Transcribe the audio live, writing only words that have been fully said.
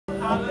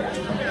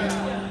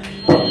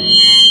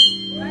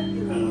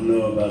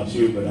about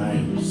you, but I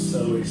am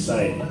so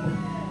excited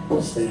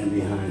to stand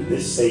behind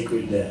this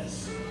sacred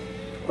desk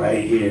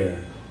right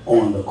here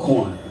on the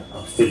corner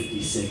of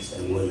 56th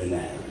and Willing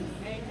Avenue.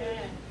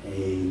 Amen.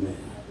 Amen.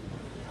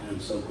 I'm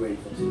so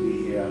grateful to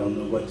be here. I don't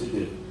know what to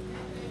do.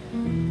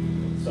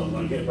 So I'm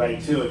going to get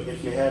right to it.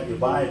 If you have your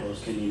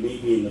Bibles, can you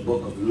meet me in the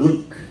book of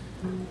Luke,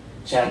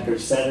 chapter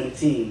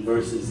 17,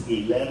 verses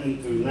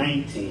 11 through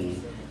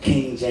 19,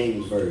 King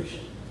James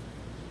Version.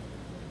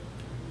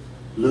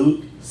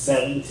 Luke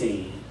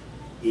 17,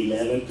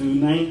 11 through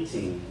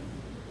 19,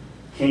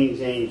 King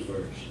James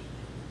Version.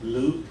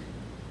 Luke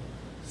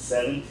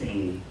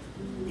 17,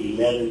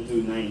 11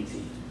 through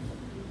 19,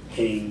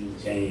 King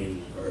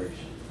James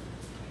Version.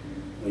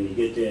 When you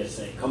get there,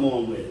 say, come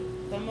on with it.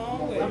 Come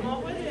on with it. Come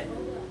on with it.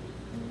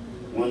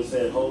 One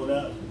said, hold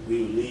up,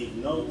 we will leave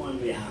no one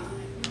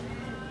behind.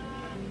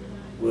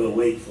 We'll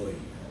wait for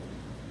you.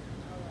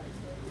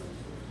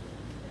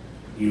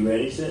 You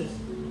ready, sis?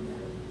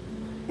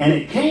 And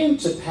it came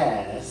to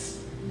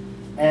pass,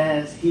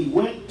 as he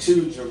went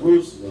to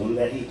Jerusalem,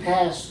 that he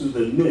passed through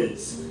the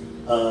midst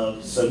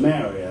of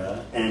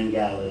Samaria and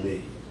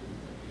Galilee.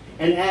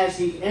 And as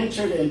he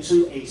entered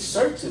into a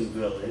certain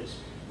village,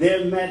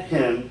 there met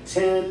him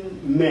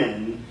 10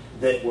 men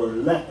that were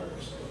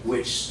lepers,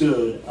 which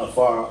stood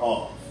afar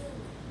off.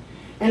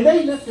 And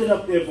they lifted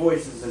up their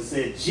voices and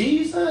said,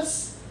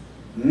 Jesus,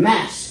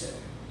 Master,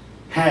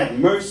 have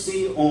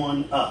mercy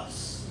on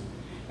us.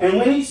 And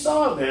when he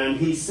saw them,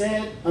 he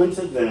said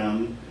unto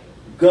them,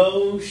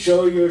 go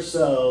show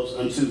yourselves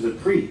unto the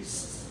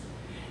priests.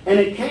 And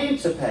it came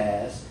to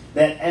pass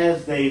that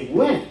as they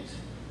went,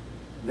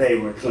 they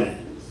were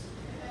cleansed.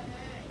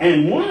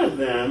 And one of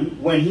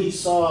them, when he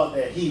saw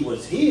that he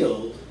was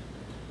healed,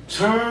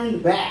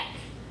 turned back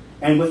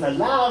and with a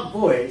loud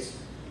voice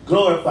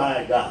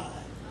glorified God,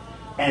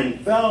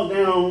 and fell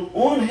down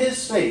on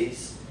his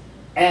face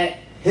at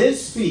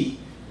his feet,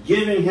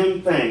 giving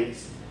him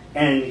thanks,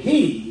 and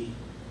he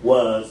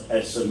was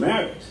a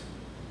Samaritan.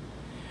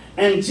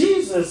 And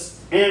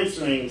Jesus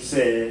answering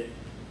said,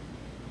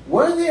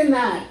 were there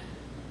not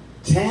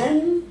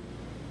 10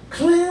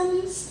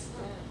 cleansed?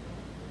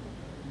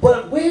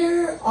 But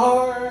where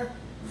are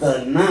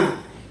the 9?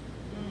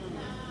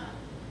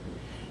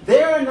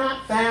 There are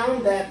not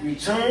found that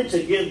return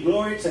to give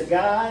glory to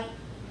God,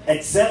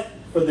 except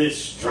for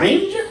this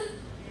stranger?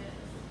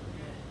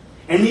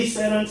 And he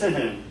said unto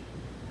him,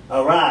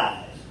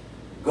 arise,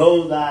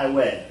 go thy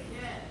way.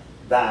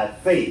 Thy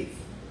faith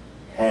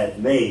hath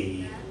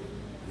made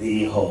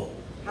thee whole.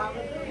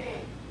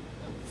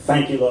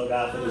 Thank you, Lord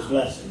God, for this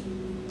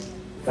blessing.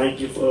 Thank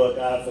you, Lord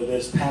God, for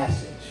this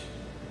passage.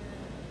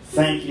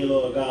 Thank you,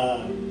 Lord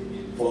God,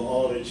 for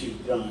all that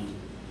you've done.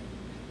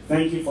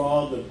 Thank you for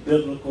all the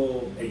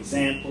biblical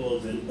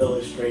examples and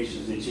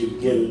illustrations that you've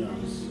given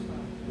us,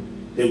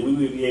 that we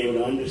would be able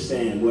to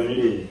understand what it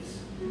is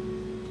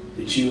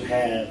that you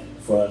have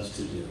for us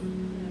to do.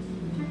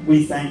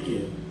 We thank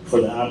you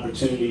for the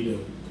opportunity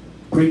to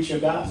preach your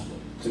gospel,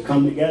 to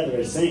come together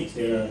as saints.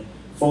 There are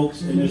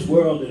folks in this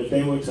world that if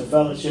they were to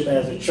fellowship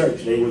as a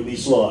church, they would be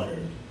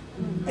slaughtered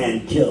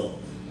and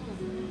killed.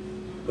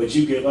 But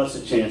you give us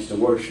a chance to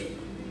worship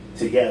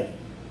together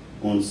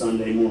on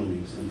Sunday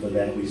mornings, and for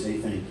that we say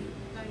thank you.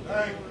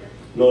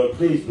 Lord,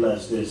 please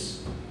bless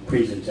this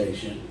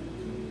presentation.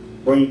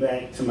 Bring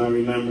back to my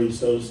remembrance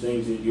those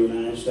things that you and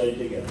I have studied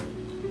together.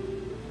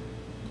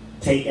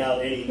 Take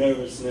out any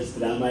nervousness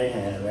that I might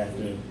have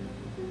after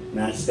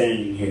not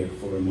standing here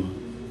for a month.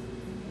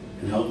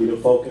 And help me to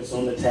focus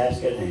on the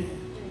task at hand.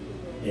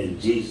 In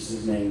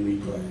Jesus' name we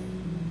pray.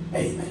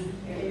 Amen.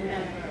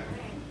 Amen.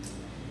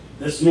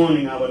 This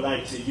morning I would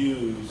like to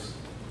use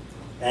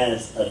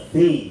as a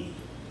theme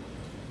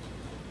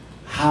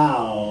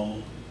how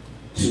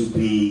to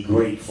be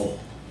grateful.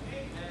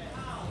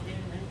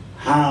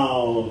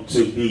 How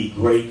to be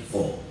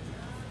grateful.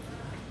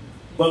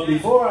 But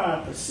before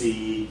I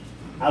proceed,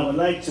 I would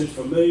like to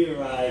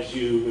familiarize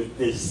you with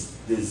this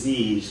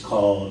disease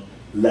called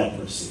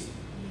leprosy.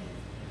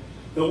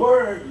 The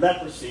word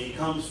leprosy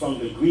comes from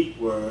the Greek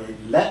word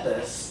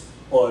lepis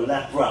or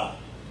lepra.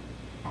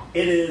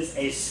 It is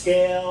a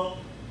scale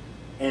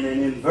and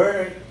an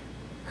inverted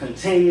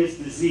cutaneous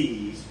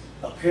disease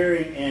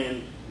appearing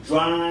in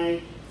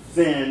dry,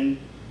 thin,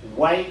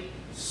 white,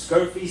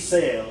 scurfy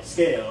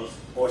scales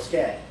or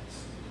scabs.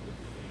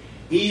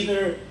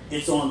 Either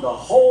it's on the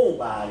whole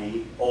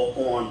body or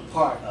on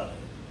part of it.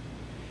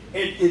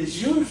 It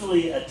is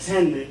usually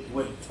attended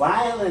with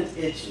violent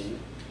itching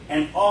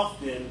and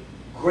often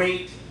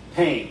great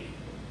pain.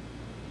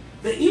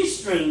 The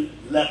Eastern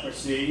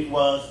leprosy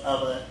was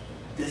of a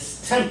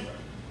distemper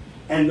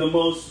and the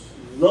most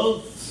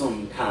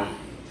loathsome kind.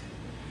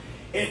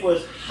 It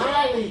was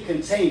highly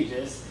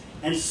contagious,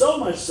 and so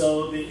much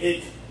so that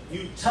if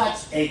you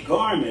touched a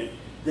garment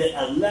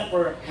that a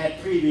leper had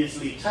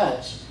previously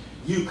touched,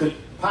 you could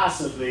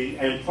possibly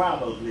and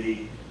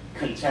probably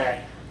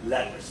contract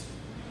leprosy.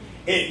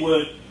 It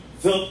would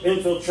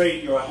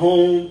infiltrate your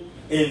home.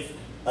 If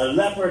a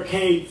leper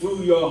came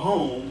through your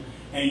home,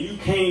 and you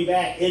came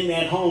back in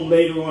that home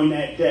later on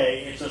that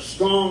day, it's a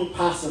strong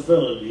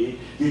possibility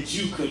that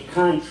you could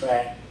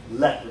contract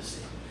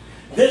leprosy.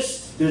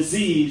 This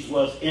disease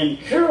was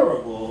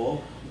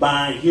incurable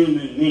by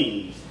human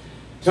means.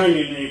 Turn to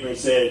your neighbor and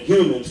say,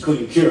 humans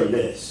couldn't cure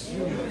this.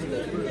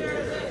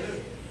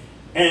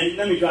 And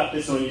let me drop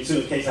this on you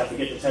too in case I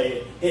forget to tell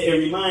you. It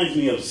reminds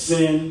me of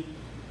sin.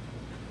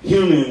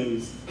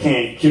 Humans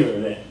can't cure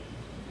that.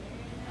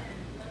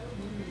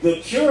 The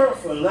cure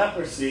for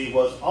leprosy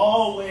was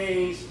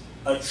always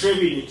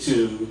attributed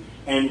to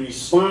and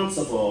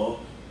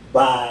responsible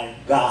by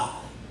God.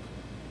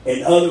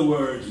 In other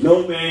words,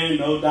 no man,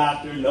 no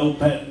doctor, no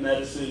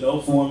medicine, no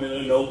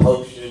formula, no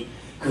potion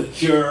could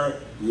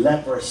cure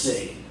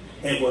leprosy.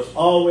 It was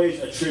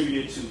always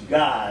attributed to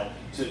God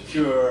to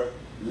cure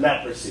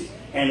leprosy.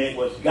 And it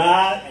was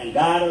God and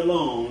God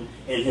alone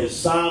in his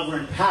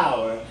sovereign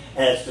power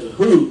as to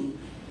who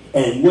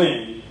and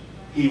when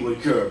he would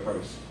cure a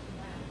person.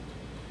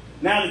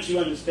 Now that you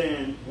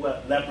understand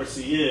what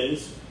leprosy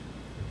is,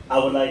 I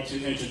would like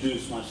to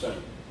introduce my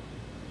sermon.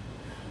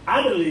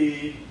 I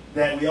believe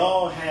that we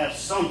all have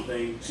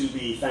something to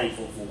be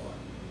thankful for.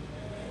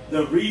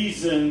 The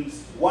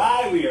reasons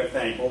why we are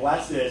thankful,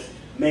 watch this,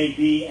 may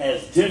be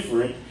as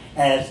different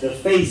as the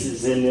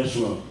faces in this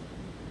room.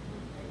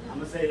 I'm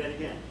going to say that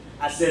again.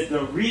 I said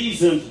the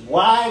reasons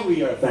why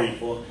we are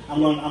thankful,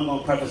 I'm going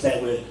to preface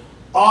that with,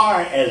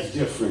 are as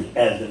different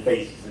as the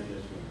faces in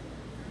this room.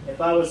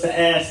 If I was to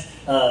ask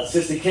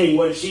Sister King,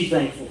 what is she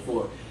thankful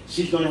for?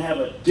 She's going to have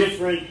a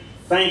different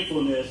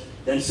thankfulness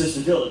than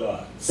Sister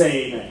Dilligard.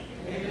 Say amen.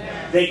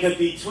 Amen. They could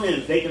be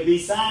twins. They could be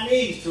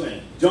Siamese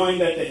twins,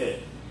 joined at the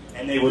hip.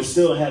 And they would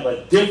still have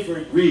a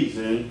different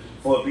reason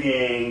for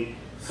being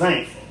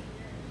thankful.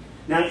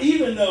 Now,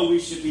 even though we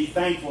should be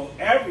thankful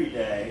every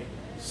day,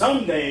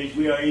 some days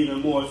we are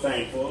even more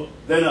thankful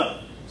than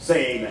others.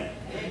 Say amen.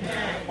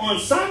 Amen. On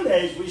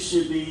Sundays, we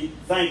should be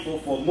thankful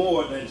for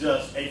more than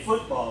just a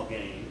football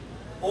game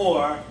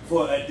or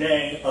for a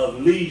day of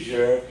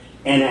leisure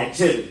and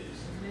activities.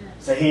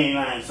 So he ain't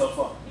lying so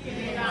far. He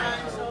ain't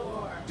lying so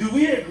far. Do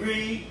we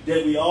agree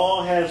that we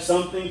all have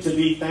something to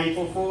be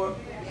thankful for?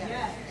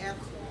 Yes,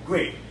 absolutely.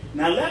 Great.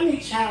 Now let me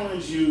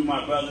challenge you,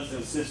 my brothers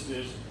and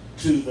sisters,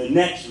 to the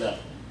next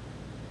level.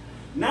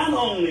 Not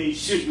only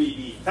should we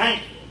be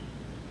thankful,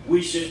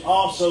 we should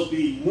also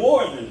be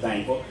more than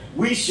thankful.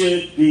 We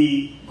should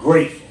be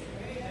grateful.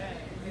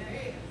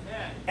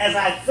 As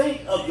I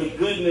think of the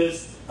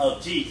goodness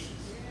of Jesus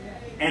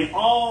and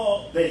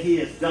all that he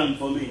has done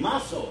for me, my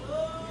soul,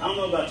 I don't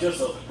know about your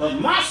soul, but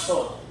my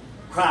soul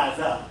cries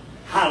out,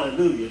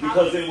 hallelujah,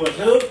 because it was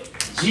who?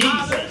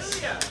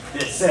 Jesus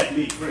that set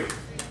me free.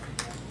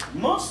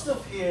 Most of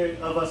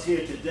us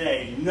here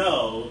today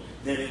know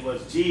that it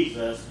was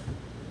Jesus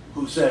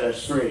who set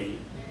us free,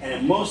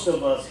 and most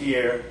of us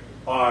here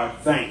are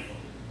thankful.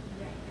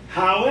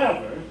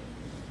 However,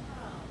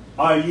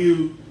 are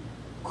you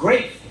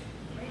grateful?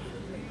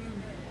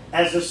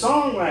 As the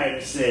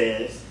songwriter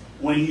says,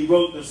 when he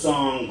wrote the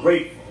song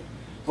Grateful,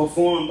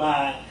 performed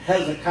by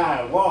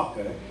Hezekiah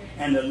Walker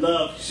and the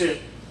Love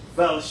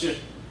Fellowship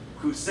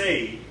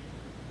Crusade,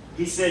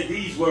 he said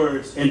these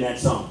words in that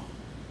song.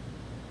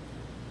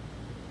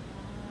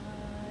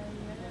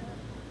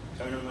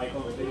 Turn the mic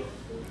on, please.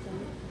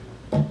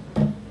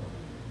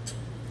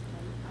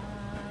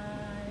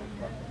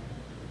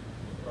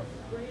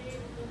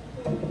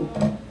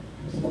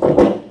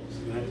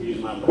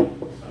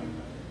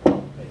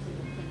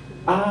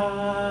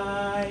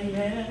 I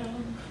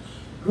am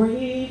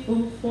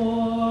grateful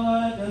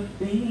for the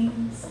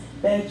things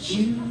that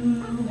you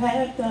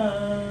have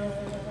done.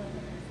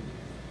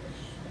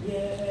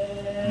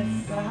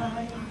 Yes,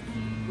 I'm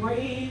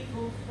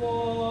grateful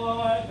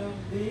for the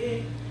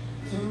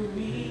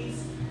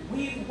victories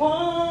we've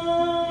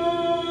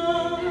won.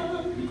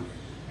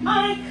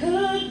 I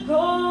could go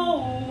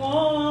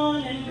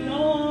on and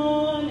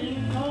on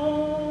and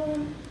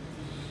on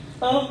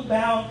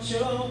about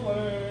your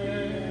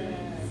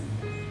words,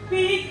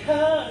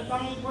 because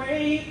I'm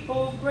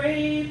grateful,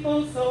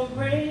 grateful, so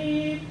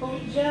grateful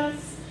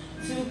just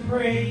to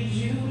praise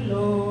you,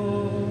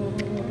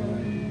 Lord.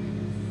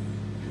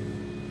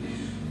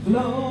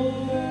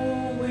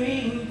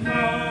 Flowing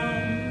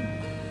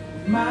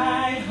from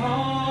my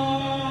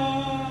heart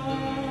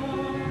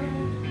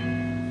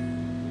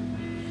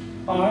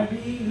are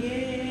the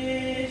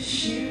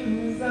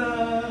issues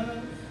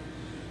of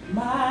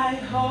my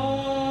heart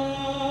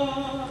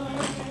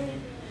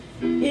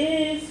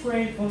is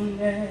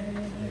gratefulness.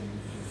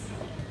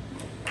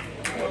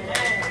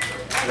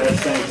 Let's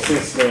thank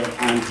Sister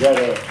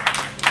Andretta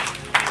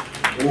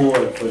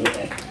Ward for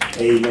that.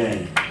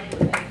 Amen.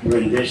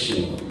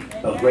 Rendition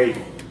of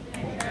grateful.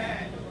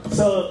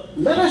 So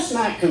let us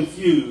not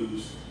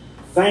confuse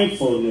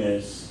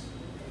thankfulness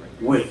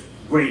with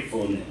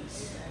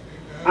gratefulness.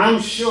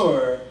 I'm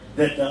sure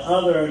that the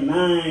other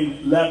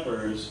 9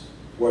 lepers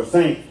were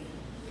thankful,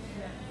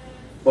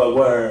 but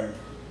were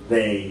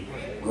they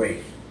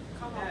grateful?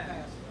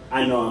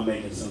 I know I'm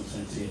making some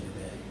sense here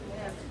today.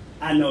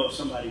 I know if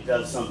somebody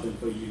does something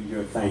for you,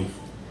 you're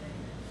thankful.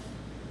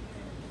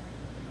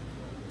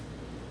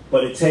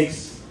 But it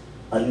takes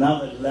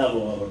another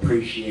level of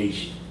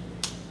appreciation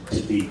to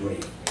be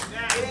great.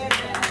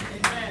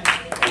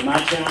 And my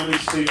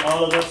challenge to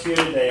all of us here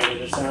today,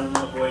 with the sound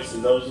of my voice,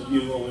 and those of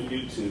you who are on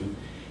YouTube,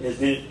 is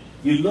that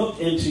you look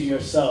into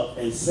yourself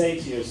and say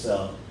to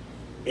yourself,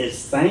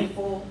 is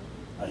thankful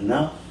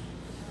enough?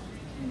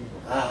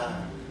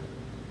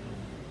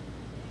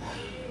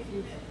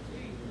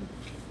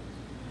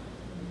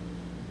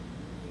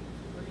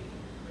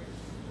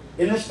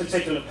 In this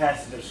particular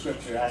passage of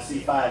Scripture, I see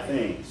 5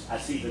 things. I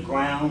see the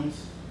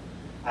grounds,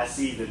 I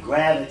see the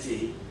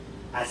gravity,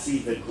 I see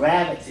the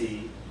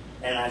gravity,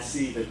 and I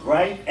see the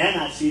gripe, and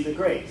I see the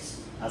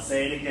grace. I'll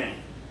say it again.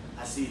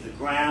 I see the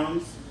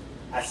grounds,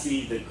 I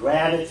see the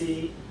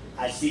gravity,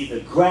 I see the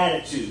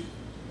gratitude,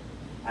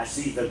 I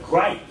see the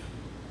gripe,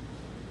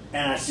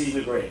 and I see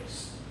the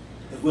grace.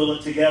 If we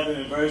look together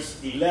in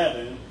verse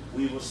 11,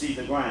 we will see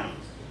the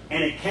grounds.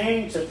 And it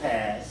came to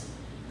pass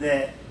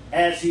that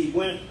as he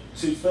went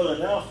to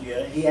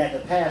Philadelphia, he had to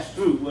pass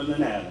through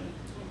Woodland Avenue.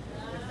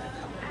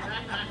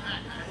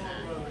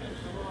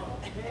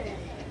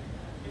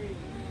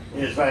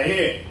 It's right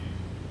here.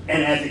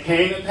 And as it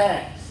came to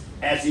pass,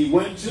 as he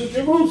went to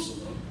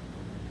Jerusalem,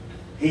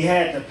 he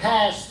had to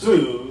pass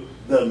through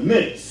the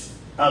midst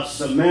of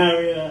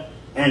Samaria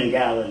and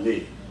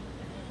Galilee.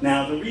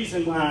 Now, the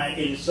reason why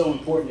it is so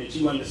important that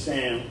you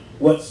understand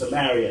what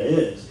Samaria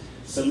is,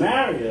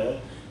 Samaria,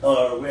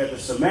 or where the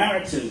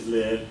Samaritans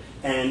lived,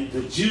 and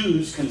the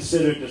Jews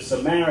considered the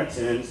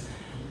Samaritans,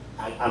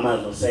 I might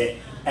as well say,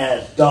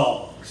 as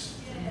dogs.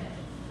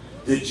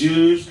 The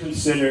Jews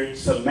considered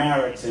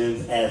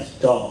Samaritans as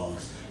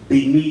dogs,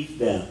 beneath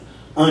them,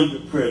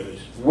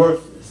 underprivileged,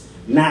 worthless,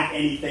 not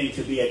anything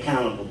to be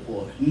accountable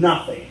for,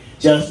 nothing.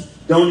 Just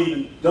don't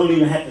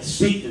even have to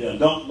speak to them.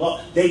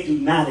 They do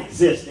not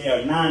exist. They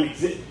are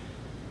non-existent.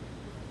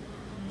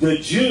 The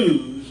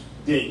Jews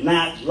did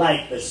not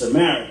like the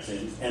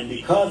Samaritans, and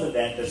because of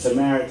that, the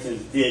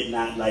Samaritans did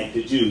not like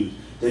the Jews.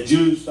 The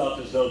Jews felt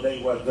as though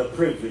they were the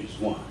privileged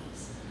ones.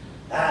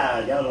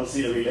 Y'all don't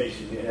see the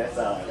relation here. That's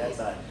all right. That's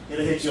all right.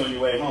 It'll hit you on your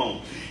way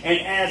home. And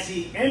as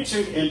he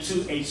entered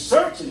into a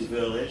certain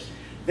village,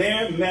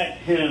 there met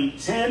him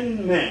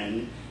 10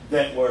 men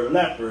that were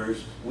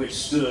lepers, which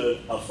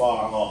stood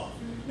afar off.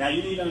 Now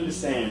you need to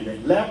understand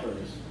that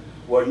lepers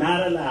were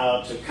not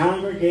allowed to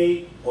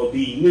congregate or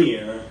be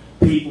near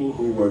people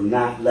who were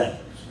not lepers.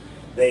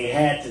 They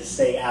had to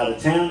stay out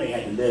of town. They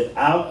had to live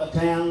out of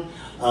town.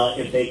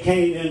 If they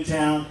came in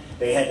town,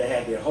 they had to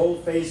have their whole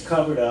face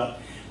covered up.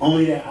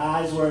 Only their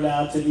eyes were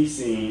allowed to be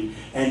seen.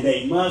 And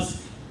they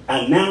must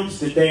announce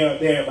that they are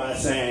there by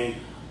saying,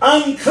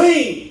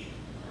 unclean,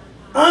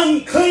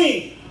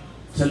 unclean,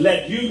 to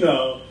let you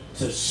know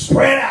to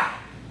spread out,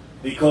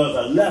 because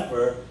a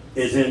leper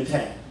is in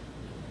town.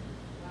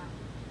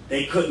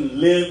 They couldn't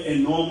live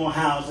in normal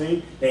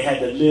housing. They had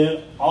to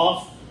live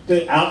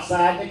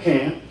outside the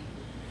camp.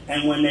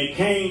 And when they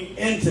came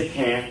into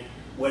camp,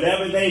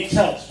 whatever they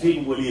touched,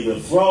 people would either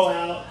throw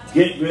out,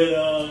 get rid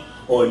of,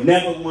 or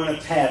never want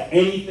to have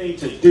anything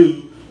to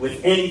do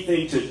with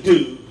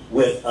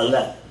a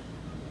leper.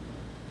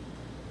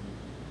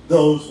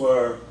 Those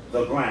were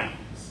the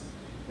grounds.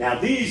 Now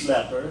these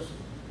lepers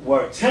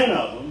were 10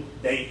 of them,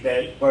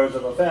 they birds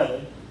of a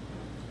feather,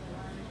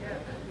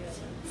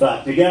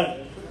 flock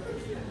together.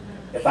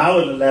 If I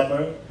was a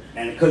leper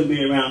and couldn't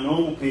be around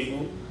normal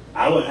people,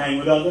 I would hang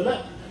with other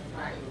lepers.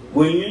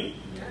 Wouldn't you?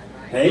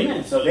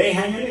 Amen. So they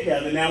hanging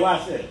together. Now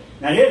watch this.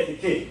 Now here's the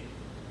key.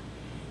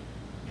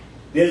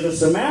 There's a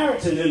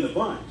Samaritan in the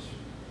bunch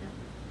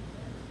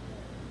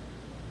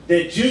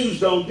that Jews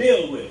don't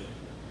deal with.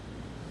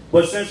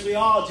 But since we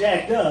all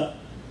jacked up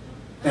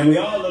and we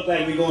all look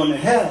like we're going to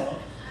hell,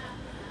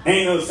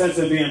 ain't no sense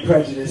of being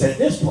prejudiced at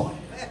this point.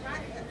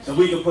 So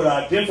we can put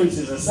our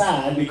differences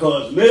aside,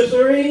 because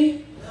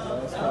misery,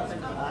 y'all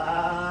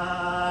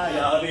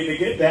need to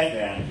get that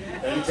down.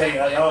 Let me tell you,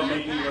 y'all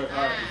make me work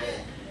hard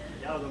today.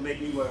 Y'all gonna make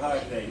me work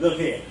hard today. Look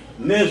here,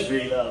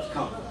 misery loves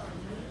company.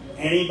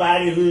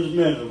 Anybody who's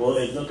miserable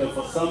is looking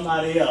for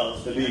somebody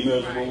else to be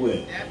miserable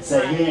with.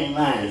 Say, he ain't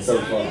lying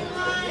so far.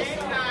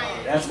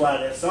 That's why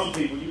there's some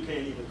people you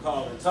can't even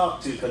call and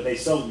talk to, because they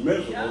so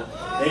miserable,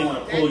 they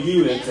want to pull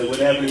you into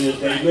whatever it is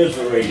they're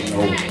miserating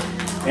over.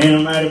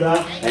 Ain't no right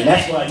about? And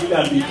that's why you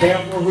got to be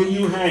careful who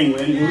you hang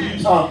with and who you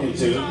talking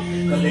to,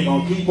 because they're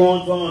going to keep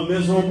on throwing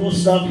miserable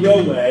stuff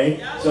your way,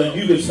 so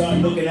you can start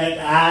looking at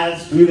the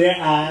eyes through their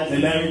eyes,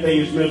 and everything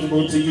is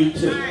miserable to you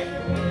too.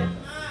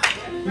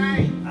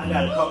 I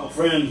got a couple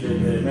friends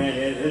that, man,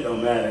 it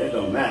don't matter, it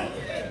don't matter.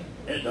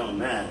 It don't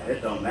matter,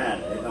 it don't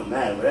matter, it don't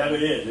matter. Whatever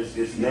it is,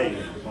 it's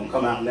negative. It's going to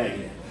come out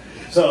negative.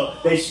 So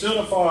they stood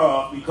afar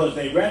off because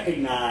they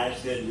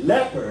recognized that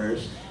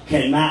lepers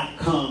cannot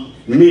come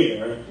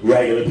near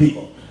regular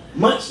people.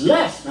 Much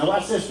less, now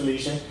watch this,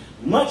 Felicia,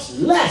 much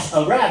less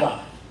a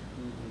rabbi.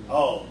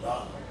 Oh,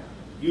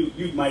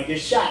 you might get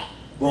shot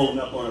rolling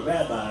up on a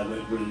rabbi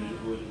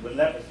with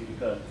leprosy,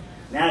 because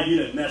Now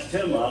you done messed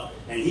him up,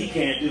 and he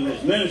can't do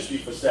his ministry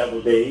for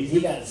several days.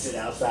 He got to sit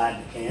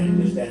outside the camp,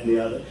 this, that, and the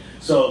other.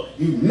 So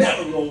you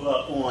never roll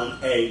up on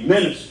a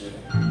minister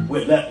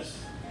with leprosy.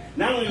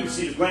 Not only do we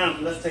see the ground,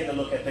 but let's take a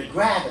look at the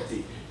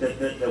gravity,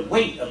 the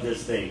weight of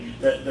this thing,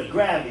 the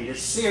gravity, the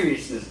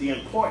seriousness, the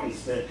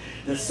importance,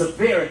 the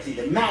severity,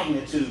 the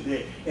magnitude,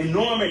 the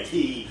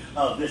enormity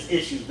of this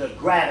issue, the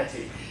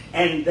gravity.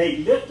 And they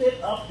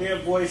lifted up their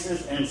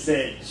voices and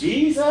said,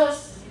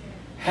 Jesus,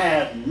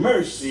 have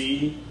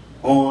mercy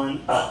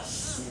on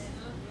us.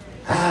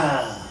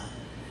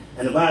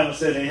 And the Bible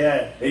said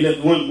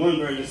one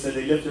version said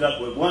they lifted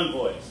up with one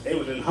voice. They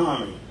was in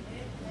harmony.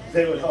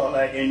 They were all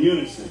like in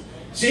unison.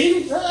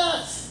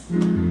 Jesus,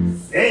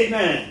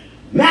 amen.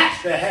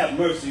 Master, have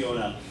mercy on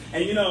us.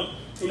 And you know,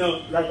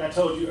 like I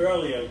told you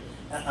earlier,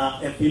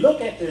 if you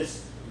look at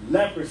this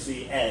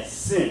leprosy as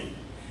sin,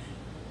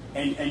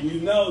 and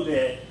you know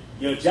that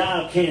your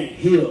job can't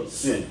heal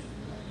sin.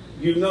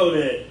 You know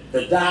that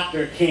the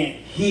doctor can't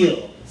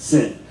heal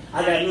sin.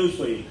 I got news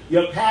for you.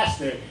 Your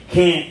pastor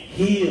can't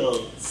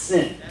heal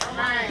sin.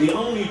 The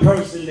only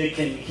person that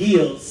can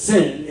heal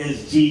sin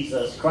is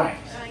Jesus Christ.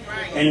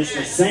 And it's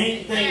the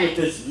same thing with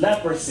this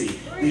leprosy.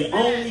 The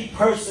only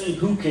person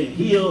who can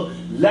heal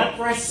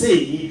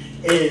leprosy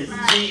is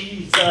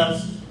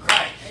Jesus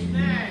Christ.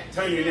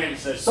 Turn to your neighbor and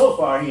say, so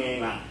far he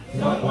ain't lying.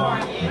 So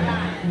far he ain't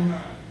lying.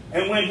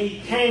 And when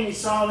he came, he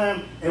saw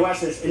them, and watch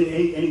this, and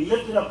he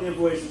lifted up their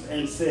voices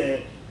and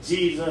said,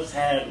 Jesus,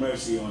 have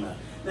mercy on us.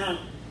 Now,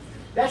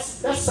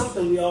 that's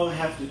something we all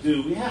have to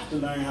do. We have to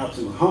learn how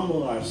to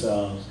humble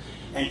ourselves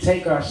and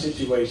take our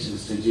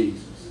situations to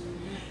Jesus.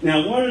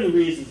 Now, one of the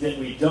reasons that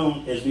we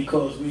don't is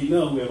because we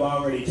know we've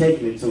already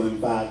taken it to him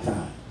 5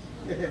 times.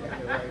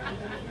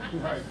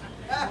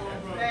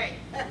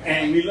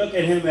 And we look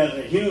at him as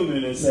a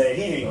human and say,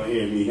 he ain't going to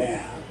hear me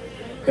now.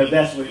 Because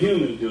that's what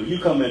humans do. You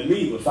come at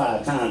me with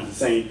 5 times the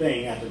same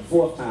thing. After the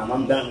 4th time,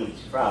 I'm done with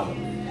your problem.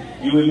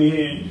 You with me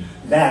here?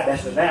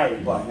 That's the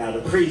Larry part. Now,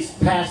 the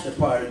pastor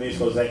part of me is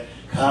going to say,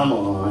 come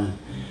on.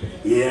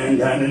 You done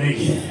done it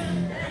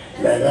again.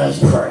 Let us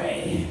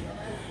pray.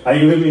 Are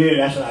you with me here?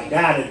 That's what I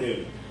got to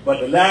do.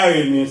 But the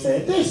Larry in me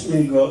said, this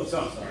Negro,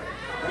 so I'm sorry.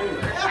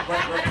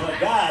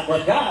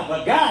 But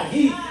God,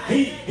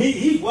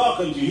 he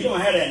welcomed you. He don't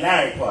have that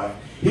Larry part.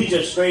 He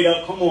just straight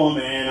up, come on,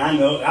 man. I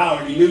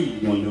already knew you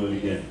were going to do it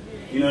again.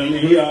 You know what I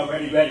mean? He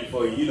already ready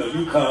for you. You know,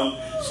 you come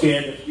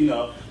scared,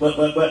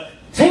 but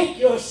take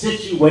your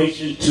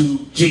situation to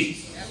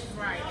Jesus. That's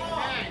right.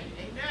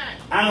 Amen.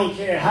 I don't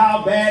care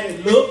how bad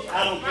it looks.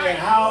 I don't care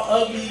how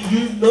ugly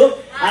you look.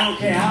 I don't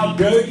care how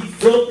dirty,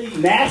 filthy,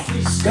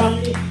 nasty,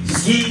 scummy,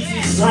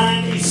 skeezy,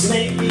 slimy,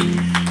 snaky,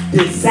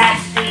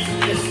 disastrous,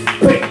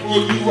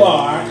 despicable you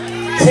are.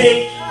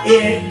 Take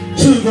it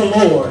to the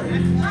Lord.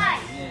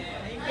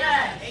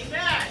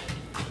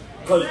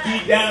 Because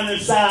deep down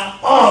inside,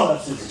 all of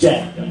us is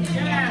jacked up.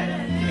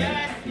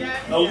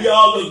 Oh, we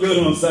all look good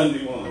on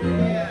Sunday morning.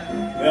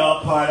 We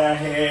all part our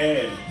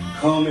hair and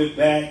comb it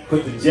back,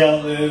 put the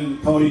gel in,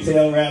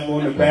 ponytail wrap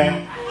on the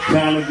back,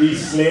 trying to be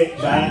slick,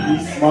 trying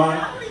to be smart.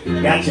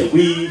 Got your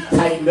weave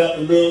tightened up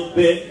a little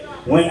bit,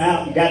 went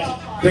out and got your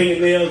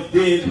fingernails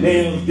did,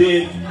 nails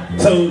did,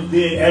 toes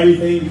did,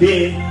 everything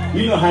did.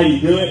 You know how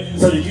you do it,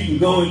 so that you can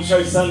go in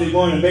church Sunday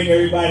morning and make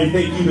everybody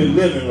think you've been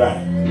living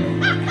right.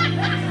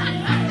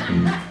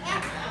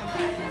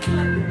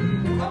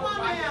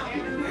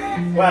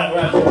 Watch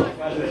this,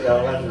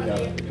 y'all. Watch this,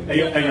 y'all.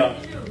 Hey, y'all.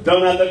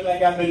 Don't I look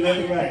like I've been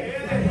living right?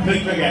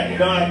 Look at me.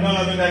 Don't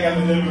I look like I've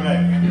been living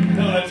right?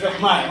 Don't I look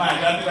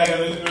like I've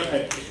been living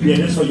right? Yeah,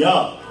 this for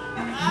y'all.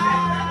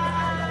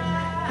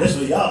 This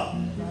for y'all.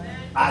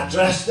 I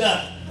dressed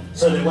up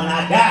so that when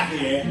I got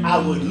here, I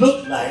would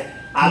look like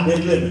I've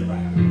been living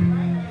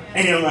right.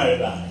 Ain't no right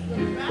about it.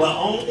 But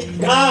only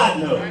God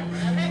knows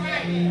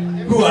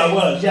who I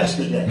was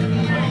yesterday.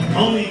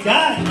 Only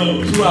God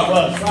knows who I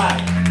was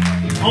Friday.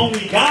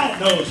 Only God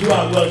knows who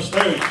I was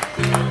Thursday,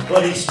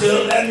 but he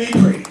still let me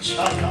preach. He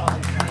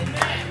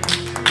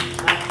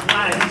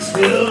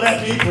still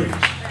let me preach.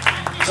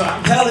 So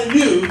I'm telling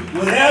you,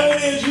 whatever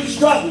it is you're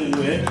struggling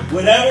with,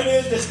 whatever it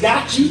is that's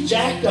got you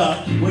jacked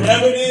up,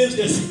 whatever it is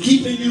that's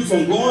keeping you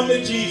from going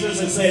to Jesus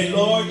and saying,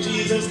 Lord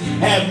Jesus,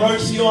 have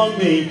mercy on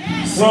me,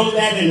 throw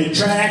that in the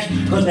trash,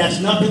 because that's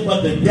nothing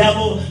but the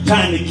devil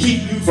trying to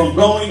keep you from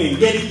going and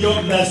getting your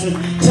blessing,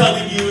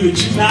 telling you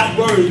that you're not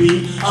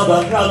worthy of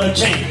another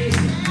chance.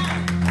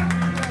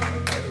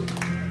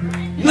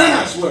 None of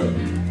us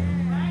worthy.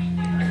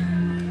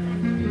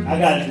 I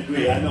got a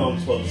degree. I know I'm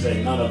supposed to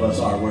say none of us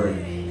are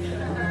worthy.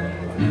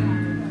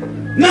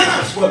 None of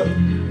us worthy.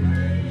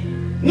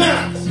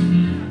 None of us.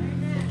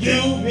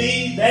 You,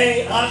 me,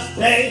 they, us,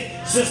 they.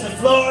 Sister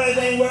Flores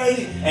ain't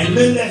worthy, and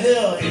Linda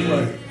Hill ain't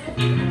worthy.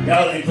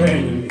 Y'all ain't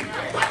praying with me.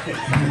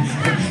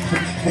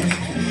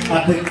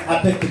 I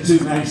picked the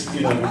 2 nice,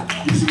 you know.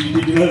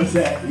 You notice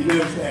that? You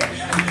notice that?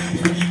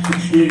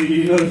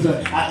 you notice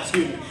that?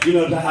 Excuse me. You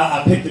know,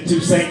 I picked the 2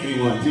 saintly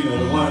ones. You know,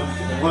 the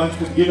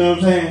ones. You know what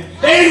I'm saying?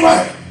 They ain't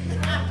worthy.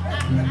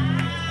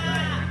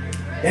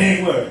 They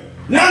ain't worthy.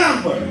 None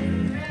of them worthy.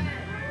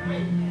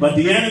 But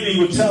the enemy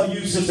will tell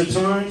you, Sister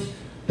Torrance,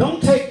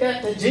 don't take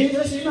that to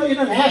Jesus. You know you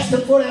done asked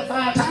him for that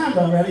 5 times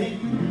already.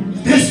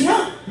 This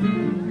one.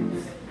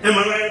 Am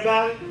I right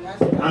about it?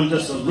 I'm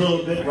just a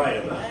little bit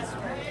right about it.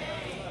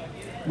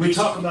 We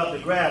talk about the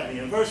gravity.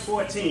 In verse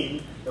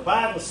 14, the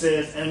Bible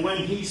says, and when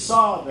he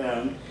saw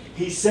them,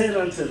 he said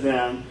unto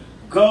them,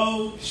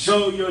 go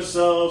show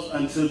yourselves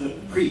unto the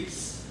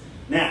priests.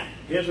 Now,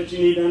 here's what you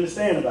need to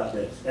understand about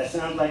this. That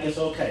sounds like it's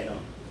okay, don't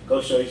it?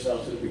 Go show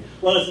yourselves to the priest.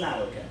 Well, it's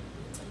not okay.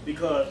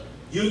 Because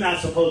you're not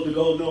supposed to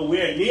go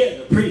nowhere near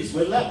the priest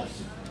with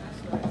leprosy.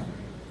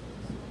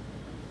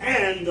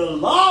 And the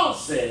law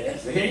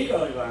says, here you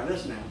go, Yvonne,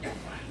 listen now.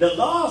 The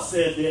law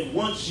says that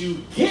once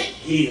you get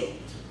healed,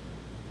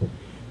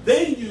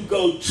 then you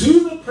go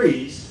to the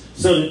priest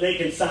so that they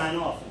can sign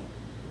off on it.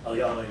 Oh,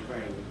 y'all ain't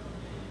praying with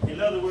me.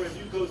 In other words,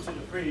 you go to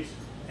the priest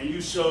and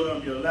you show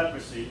them your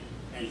leprosy,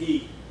 and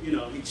he, you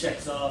know, he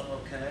checks off,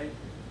 okay,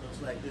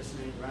 looks like this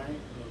ain't right,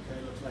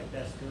 okay, looks like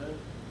that's good,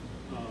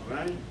 all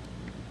right,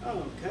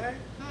 okay,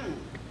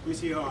 we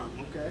see your arm,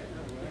 okay,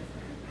 all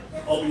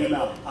right. Open your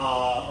mouth,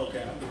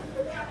 okay.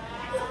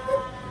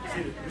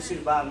 You see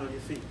the bottom of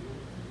your feet.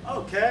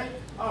 Okay,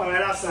 all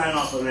right, I'll sign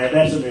off on that.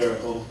 That's a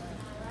miracle.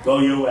 Go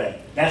your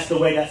way. That's the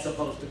way that's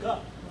supposed to go.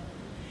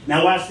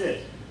 Now watch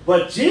this.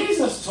 But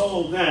Jesus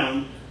told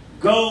them,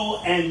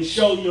 go and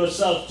show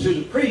yourself to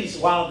the priest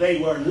while they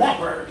were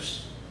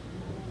lepers.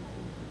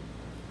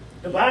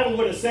 The Bible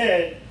would have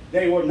said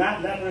they were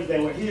not lepers, they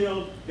were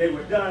healed, they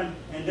were done,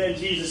 and then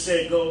Jesus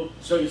said, go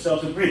show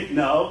yourself to the priest.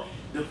 No,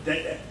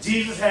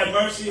 Jesus had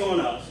mercy on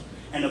us.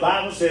 And the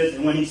Bible says,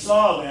 and when he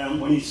saw them,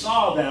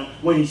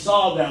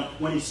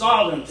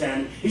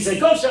 Tammy, he said,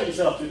 go show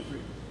yourself to the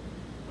priest.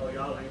 Oh,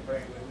 y'all ain't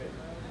praying with me.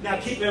 Now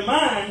keep in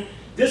mind,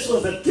 this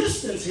was a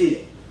distance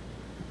heal.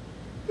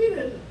 He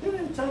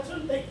didn't touch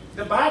them.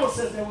 The Bible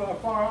says they were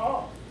afar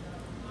off.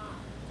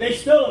 They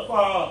still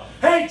afar off.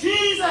 Hey,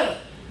 Jesus,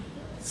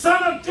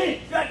 son of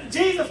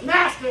Jesus,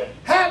 Master,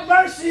 have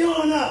mercy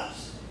on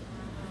us.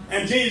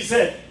 And Jesus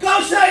said,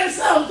 go show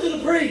yourself to the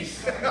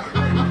priest.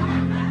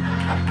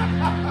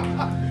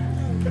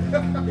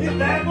 He's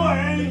that boy,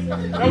 ain't he?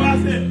 Now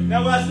watch this.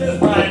 Now watch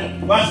this,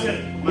 man. Watch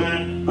this,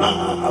 man.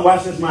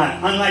 Watch this,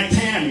 man. Unlike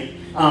Tammy,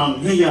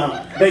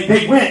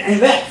 they went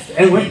and left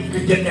and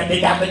they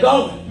got to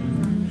going.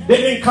 They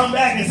didn't come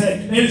back and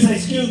say, they didn't say,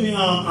 excuse me, ain't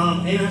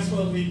I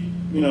supposed to be,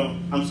 you know,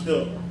 I'm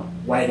still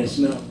white as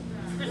snow.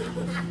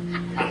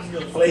 I'm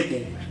still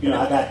flaking. You know,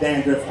 I got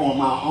dandruff on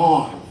my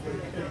arm.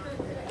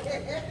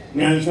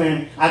 You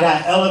understand? I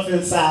got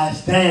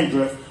elephant-sized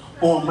dandruff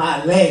on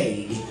my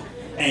leg.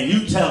 And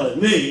you telling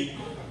me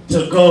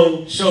to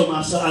go show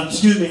myself,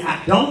 excuse me,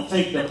 I don't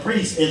think the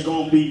priest is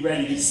going to be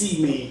ready to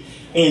see me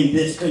in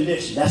this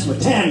condition. That's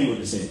what Tammy would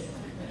have said.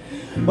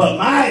 But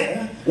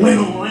Maya went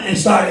on and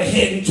started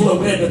heading toward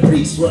where the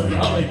priest was.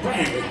 Y'all ain't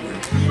praying with me.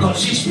 Because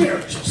she's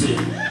spiritual, see.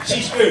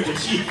 She's spiritual.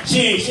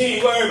 She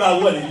ain't worried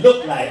about what it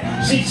looked like.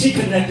 She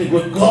connected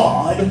with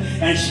God,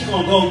 and she's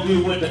going to go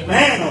do what the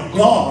man of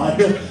God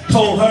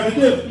told her to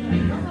do.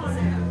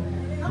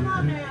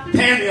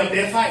 Tammy up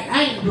there fighting.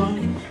 I ain't doing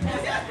it.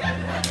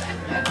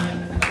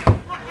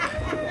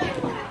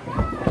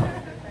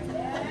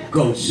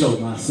 Go show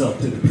myself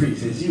to the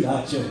priest. Is you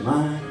out your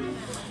mind?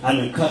 I've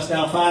been cussed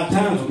out 5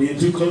 times for being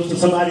too close to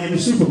somebody in the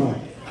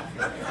supermarket.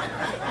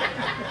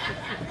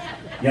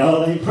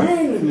 Y'all ain't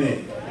praying with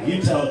me.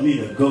 You telling me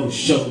to go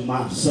show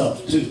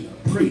myself to the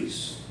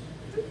priest.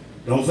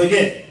 Don't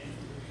forget,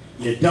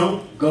 you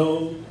don't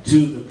go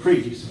to the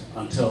priest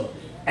until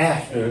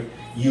after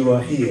you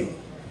are healed.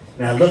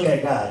 Now look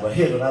at God. But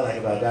here's what I like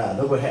about God.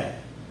 Look what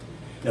happened.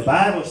 The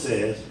Bible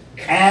says,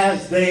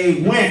 as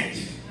they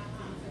went.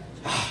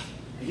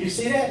 Did you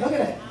see that? Look at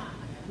that.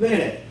 Look at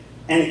that.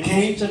 And it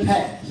came to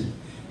pass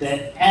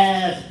that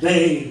as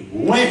they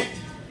went.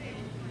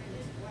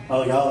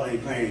 Oh, y'all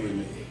ain't praying with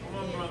me.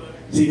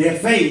 See, their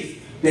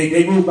faith,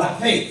 they move by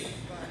faith,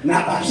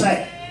 not by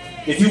sight.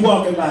 If you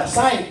walking by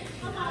sight,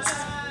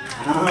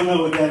 I don't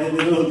know what that is.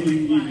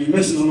 You're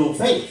missing a little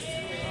faith.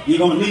 You're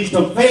going to need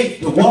some faith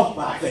to walk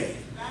by faith.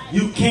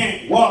 You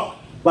can't walk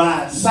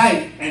by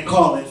sight and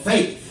call it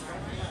faith.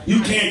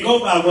 You can't go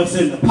by what's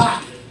in the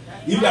pocket.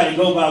 You got to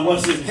go by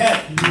what's in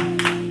heaven.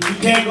 You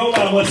can't go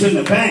by what's in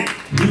the bank.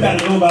 You got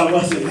to go by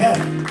what's in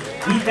heaven.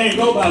 You can't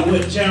go by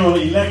what General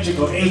Electric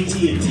or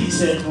AT&T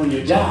says on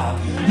your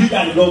job. You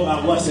got to go by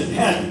what's in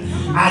heaven.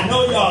 I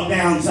know y'all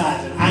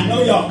downsizing. I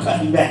know y'all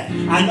cutting back.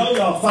 I know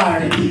y'all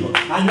firing people.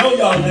 I know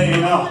y'all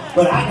laying off.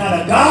 But I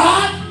got a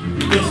God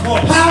that's more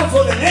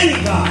powerful than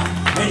any God.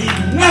 And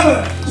He's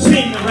never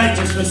seen the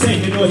righteous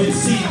forsaken or his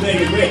seed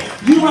begging bread.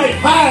 You might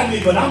fire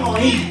me, but I'm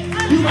going to eat.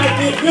 You might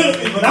get rid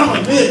of me, but I'm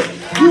going to live.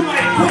 You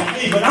might quit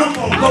me, but I'm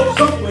going to go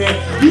somewhere.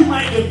 You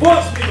might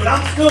divorce me, but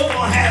I'm still going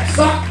to have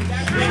something.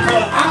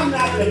 Because I'm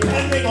not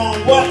depending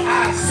on what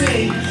I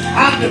see.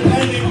 I'm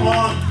depending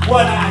on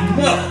what I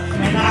know.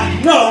 And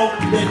I know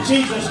that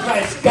Jesus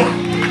Christ got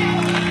me.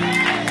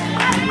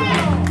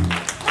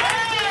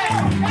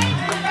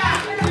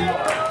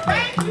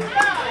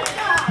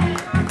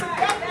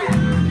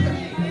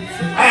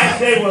 As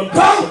they were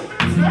going,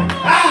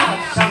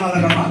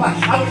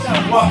 I wish I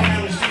was walking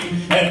down the street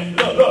and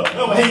look,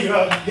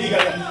 here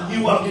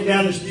you walking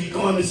down the street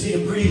going to see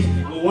the priest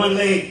with one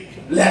leg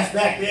left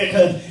back there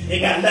because it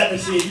got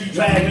leprosy and you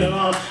drag it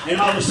along and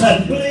all of a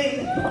sudden bling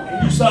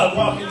and you start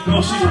walking to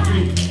go see the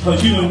priest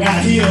because you done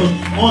got healed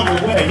on the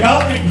way.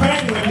 Y'all ain't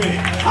praying with me.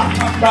 I'm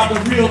talking about the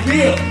real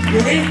deal. You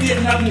ain't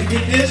did nothing to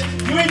get this.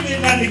 You ain't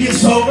did nothing to get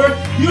sober.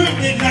 You ain't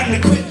did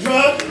nothing to quit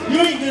drugs. You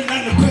ain't did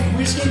nothing to quit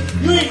whiskey.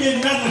 You ain't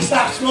did nothing to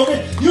stop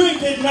smoking. You ain't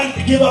did nothing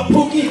to give up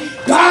pookie.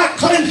 God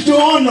cleansed you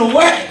on the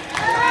way.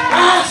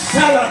 I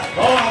said,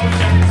 oh, I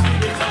wish I could see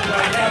this something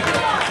right now.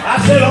 I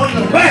said on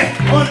the way,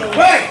 on the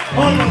way,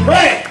 on the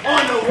way,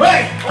 on the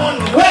way, on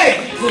the way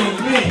to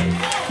me.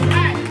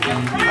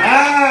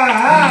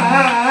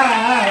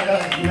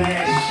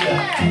 Man,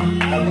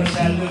 I wish I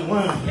knew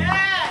one.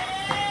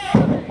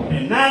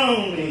 And not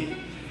only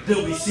do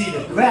we see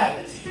the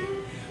gravity,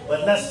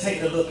 but let's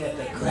take a look at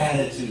the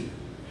gratitude.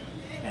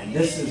 And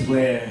this is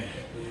where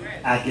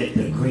I get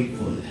the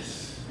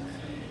gratefulness.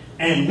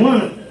 And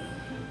one of them,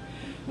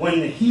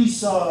 when he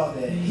saw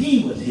that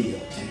he was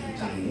healed,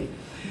 Tiny,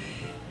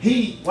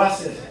 he, watch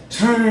this,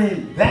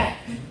 turned back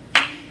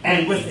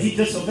and he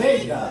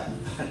disobeyed God.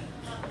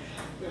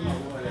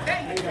 I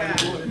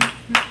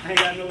ain't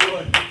got no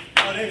water.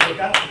 Oh, there you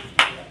go.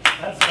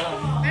 That's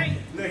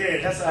look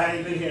here, that's why I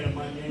ain't been here no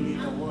money. I ain't need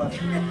no water.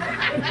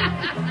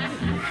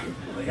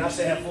 But y'all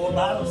should have 4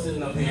 bottles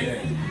sitting up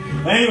here.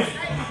 But anyway,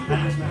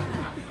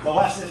 but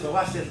watch this, man.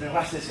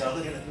 Watch this, y'all.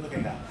 Look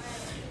at that.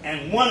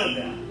 And one of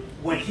them,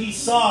 when he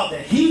saw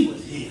that he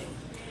was healed,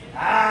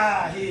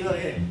 look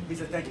here. He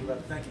said, thank you,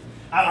 brother, thank you.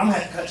 I'm going to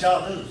have to cut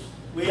y'all loose.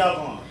 Where y'all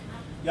going?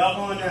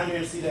 Y'all going down there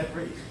and see that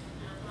priest.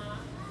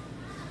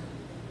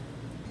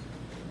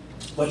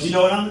 But you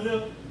know what I'm going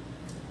to do?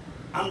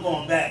 I'm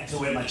going back to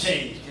where my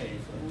change came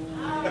from.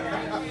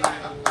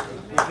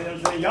 You see what I'm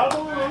saying? Y'all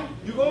going,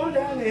 you going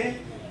down there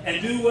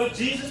and do what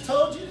Jesus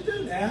told you to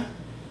do now.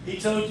 He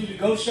told you to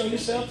go show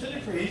yourself to the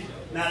priest.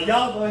 Now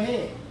y'all go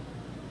ahead.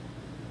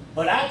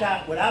 But I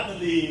got what I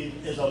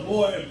believe is a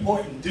more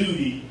important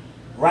duty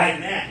right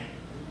now.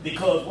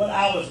 Because what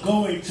I was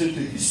going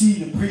to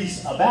see the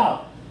priest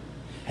about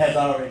has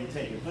already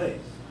taken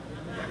place.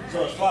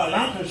 So as far as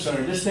I'm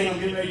concerned, this thing I'm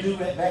getting ready to do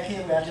back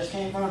here where I just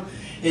came from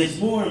is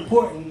more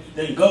important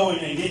than going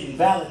and getting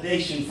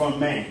validation from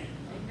man.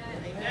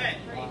 Amen.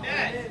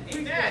 Amen.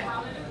 Amen.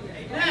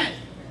 Amen.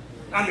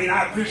 I mean,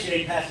 I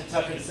appreciate Pastor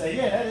Tucker to say,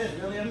 yeah, that is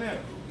really a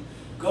miracle.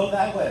 Go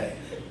that way.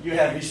 You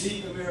have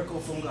received a miracle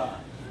from God.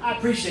 I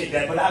appreciate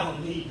that, but I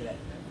don't need that.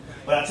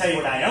 But I'll tell you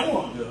what I am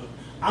going to do.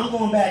 I'm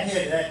going back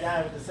here to that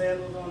guy with the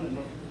sandals on,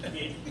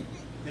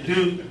 the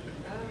dude.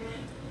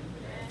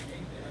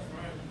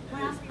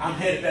 I'm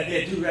headed back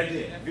there, dude right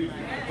there.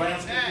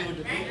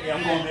 Yeah,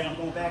 I'm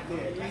going back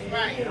there.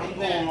 And I'm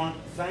going to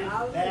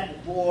thank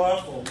that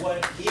boy for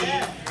what he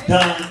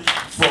done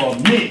for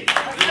me.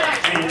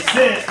 And it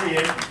says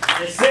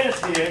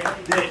here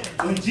that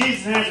when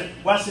Jesus answered,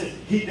 watch this,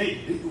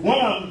 one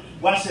of them,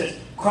 watch this,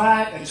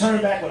 cried and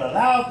turned back with a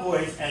loud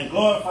voice and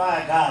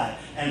glorified God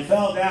and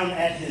fell down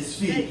at his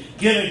feet,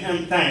 giving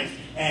him thanks.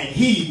 And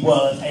he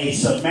was a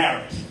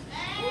Samaritan.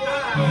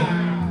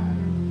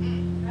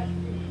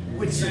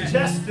 Which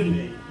suggests to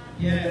me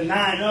that the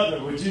 9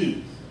 others were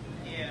Jews.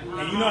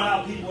 And you know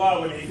how people are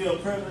when they feel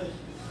privileged?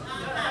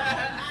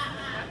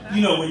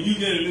 You know, when you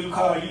get a new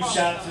car, you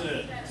shop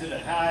to the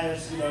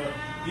highest, you know,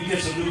 you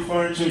get some new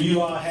furniture, you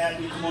all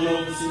happy, come on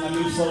over to see my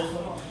new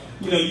sofa.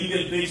 You know, you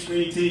get a big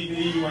screen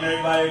TV, you want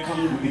everybody to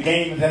come to the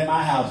game is at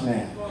my house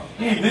now.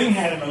 You ain't been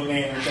having no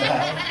game at your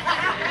house.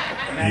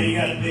 And now you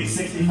got a big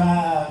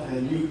 65,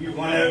 and you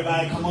want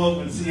everybody to come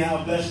over and see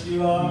how blessed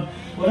you are.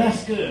 Well,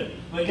 that's good.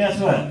 But guess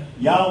what?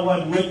 Y'all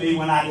wasn't with me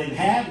when I didn't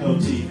have no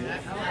TV.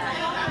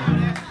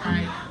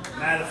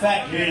 Matter of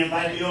fact, you didn't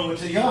invite me over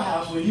to your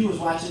house when you was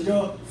watching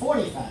your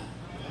 45.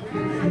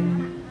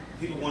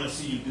 People want to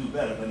see you do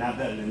better, but not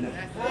better than them.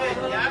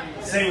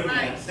 Stay with me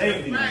now. Stay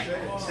with me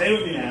now. Stay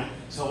with me now.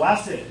 So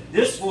watch this.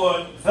 This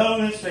boy fell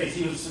on his face.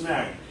 He was a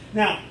Samaritan.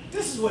 Now,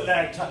 this is what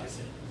Larry Tucker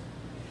said.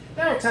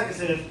 Larry Tucker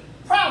says,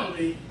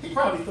 he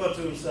probably thought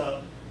to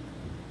himself,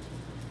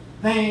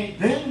 they ain't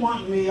been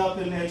wanting me up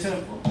in their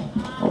temple.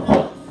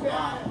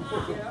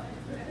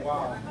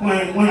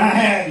 When I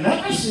had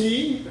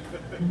leprosy,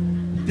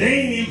 they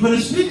didn't even put a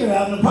speaker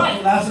out in the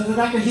parking lot so that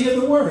I could hear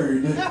the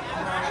word.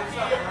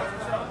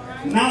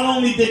 Not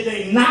only did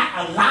they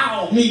not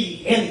allow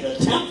me in the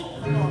temple,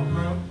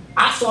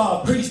 I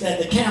saw a priest at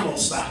the camel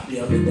stop the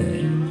other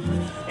day,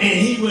 and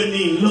he wouldn't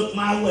even look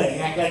my way.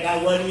 Act like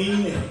I wasn't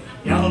even there.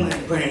 Y'all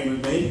ain't praying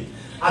with me.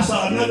 I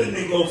saw another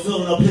Negro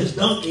filling up his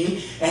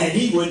donkey, and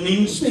he wouldn't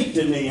even speak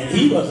to me. And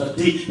he was a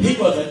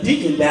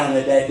deacon down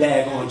at that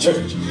daggone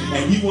church.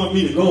 And you want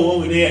me to go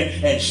over there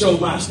and show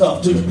my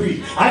stuff to the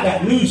priest? I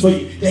got news for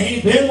you. They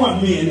ain't been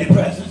wanting me in their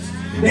presence.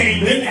 They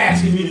ain't been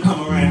asking me to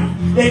come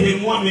around. They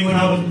didn't want me when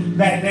I was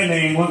back then.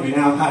 They didn't want me.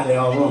 Now how they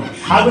all want me.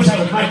 I wish I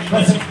was Mike.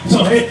 So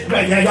y'all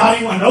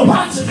didn't want no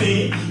parts of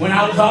me when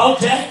I was all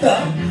jacked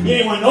up. You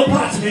didn't want no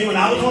parts of me when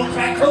I was on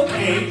crack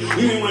cocaine.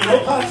 You didn't want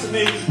no parts of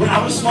me when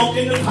I was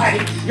smoking the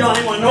pipe. Y'all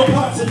didn't want no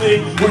parts of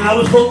me when I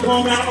was hooked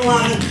on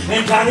marijuana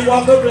and Johnny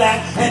Walker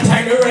Black and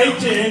Tiger Ray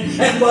Gin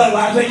and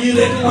Budweiser. You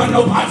didn't want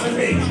no parts of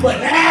me. But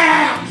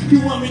now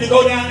you want me to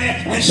go down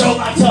there and show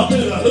myself to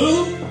the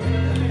who?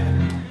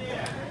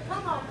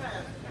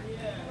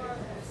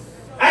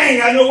 I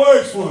ain't got no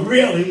words for him,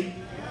 really.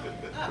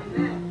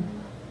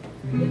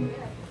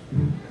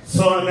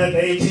 Saw him at the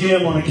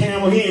ATM on a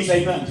camel. He ain't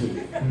say nothing to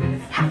me.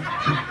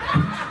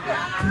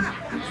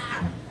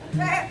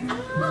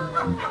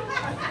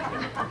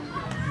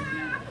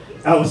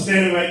 I was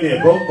standing right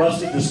there, broke,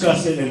 busted,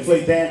 disgusted, and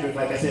flaked dandruff,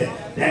 like I said.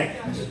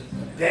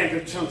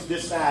 Dandruff chunks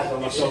this size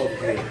on my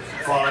shoulder,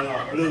 falling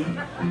off blue.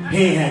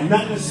 He ain't had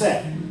nothing to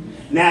say.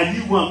 Now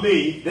you want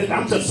me,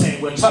 I'm just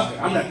saying what Tucker,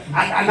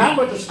 not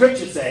what the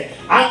scriptures say,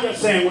 I'm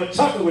just saying what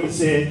Tucker would have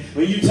said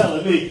when you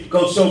telling me,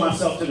 go show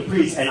myself to the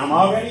priest, and I'm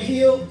already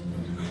healed?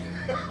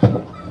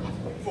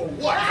 For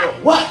what? For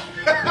what?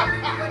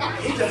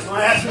 He just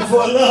gonna ask me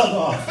for a love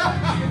off.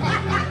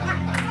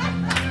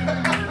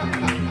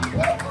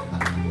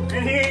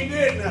 And he ain't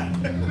did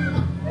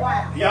nothing.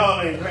 Wow.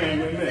 Y'all ain't praying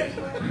with me.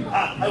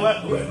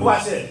 I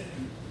said,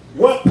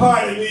 what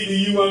part of me do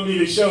you want me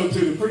to show to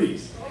the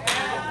priest?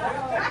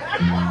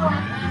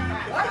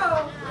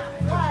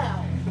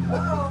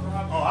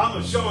 Oh, I'm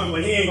going to show him,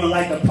 but he ain't going to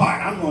like the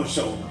part. I'm going to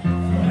show him.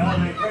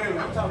 Y'all ain't praying.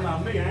 I'm talking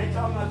about me. I ain't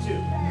talking about you.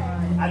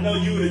 I know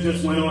you would have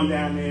just went on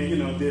down there and, you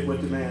know, did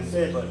what the man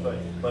said,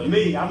 but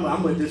me,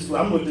 I'm with this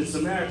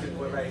Samaritan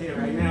boy right here,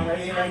 right now.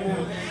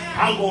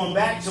 I'm going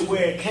back to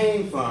where it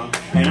came from,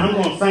 and I'm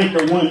going to thank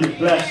the one that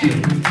blessed me,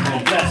 and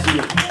blessed me,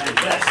 and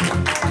blessed me.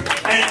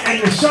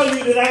 And to show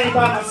you that I ain't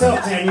by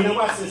myself, Tammy. Now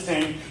watch this,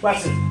 Tammy.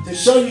 Watch this. To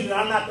show you that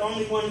I'm not the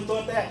only one who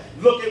thought that,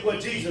 look at what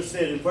Jesus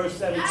said in verse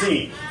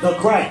 17. The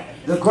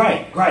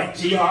gripe,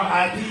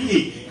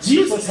 G-R-I-P-E.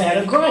 Jesus had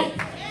a gripe.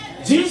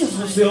 Jesus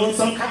was feeling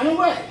some kind of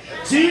way.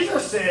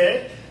 Jesus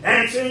said,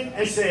 answered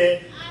and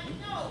said,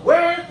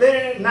 were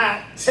there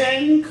not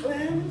 10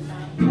 cleansed?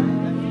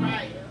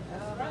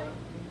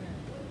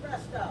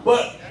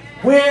 But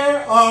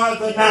where are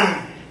the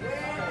 9?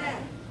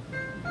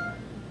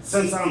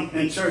 Since I'm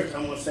in church,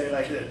 I'm going to say it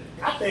like this.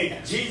 I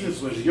think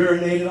Jesus was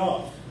urinated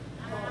off.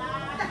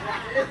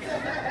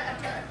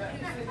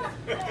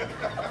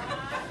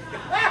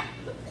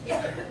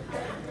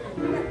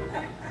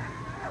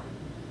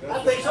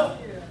 I think so.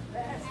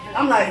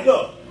 I'm like,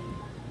 look,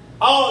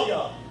 all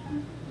y'all,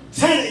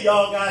 10 of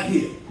y'all got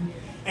healed.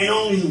 And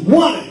only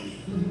one of you,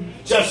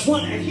 just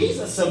one, and he's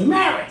a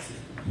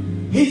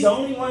Samaritan. He's the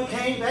only one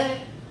came back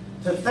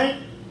to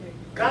thank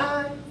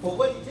God for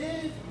what he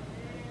did.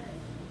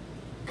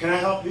 Can I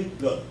help you?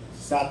 Look,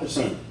 stop the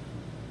sermon.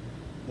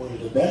 One of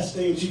the best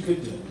things you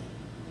could do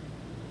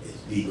is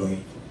be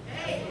grateful.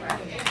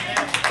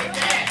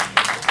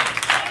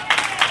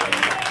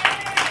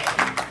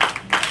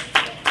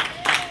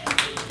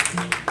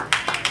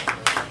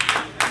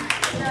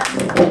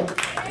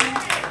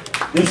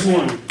 This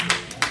morning,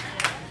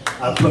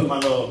 I put my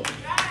little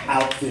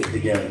outfit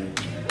together,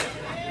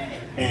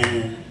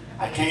 and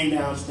I came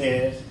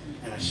downstairs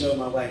and I showed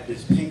my wife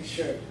this pink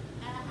shirt,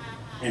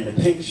 and the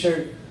pink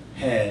shirt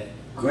had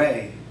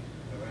gray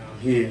around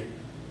here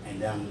and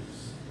down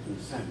in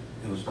the center.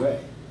 It was gray.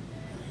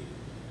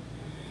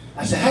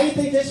 I said, how do you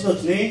think this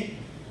looks, man?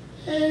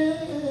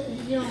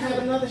 You don't have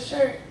another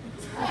shirt?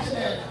 I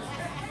said,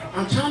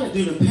 I'm trying to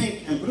do the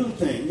pink and blue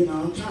thing. You know,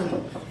 I'm trying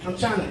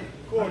to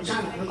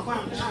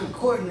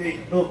coordinate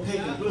a little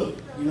pink and blue.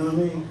 You know what I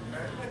mean?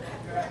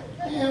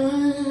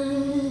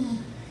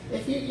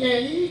 If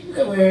you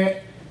can wear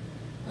it.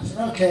 I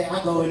said, okay,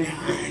 I'll go in there,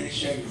 iron the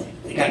shirt.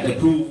 They got the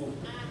approval.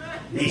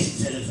 Nancy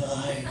said it's all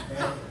right.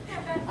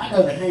 I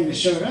go to hang the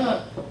shirt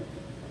up,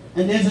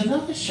 and there's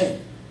another shirt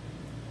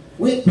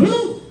with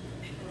blue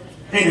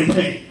and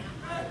pink.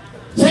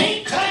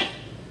 Same cut,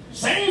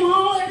 same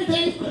all,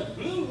 everything, but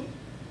blue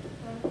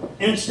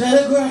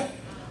instead of gray.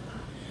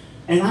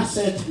 And I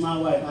said to my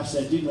wife, I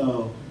said, you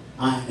know,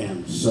 I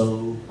am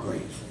so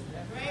grateful.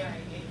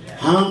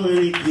 How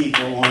many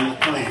people on the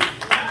planet,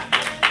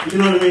 you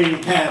know what I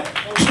mean, have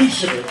two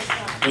shirts,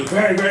 they're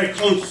very, very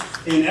close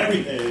in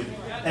everything,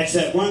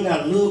 except one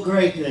got a little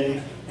gray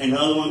thing and the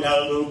other one got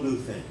a little blue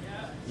thing.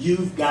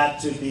 You've got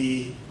to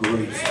be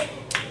grateful.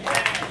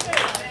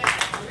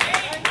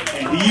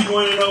 And do you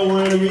want to know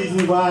one of the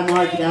reasons why,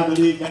 Marky, I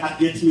believe God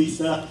gets me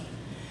stuff?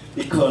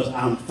 Because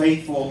I'm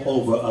faithful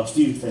over a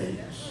few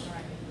things.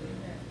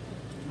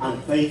 I'm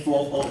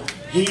faithful over.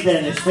 He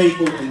that is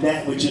faithful in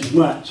that which is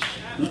much,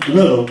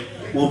 little,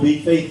 will be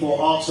faithful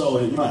also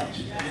in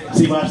much.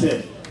 See what I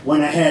said?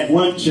 When I had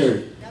one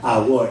shirt, I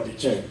wore it to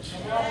church.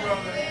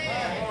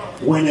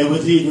 When it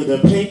was either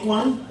the pink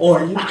one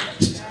or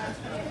not,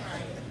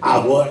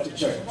 I wore it to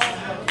church.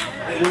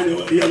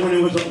 And when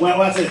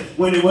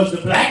it was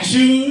the black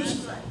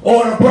shoes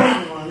or the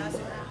brown one,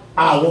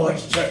 I wore it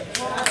to church.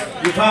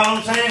 You follow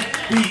what I'm saying?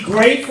 Be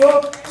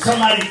grateful.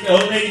 Somebody, the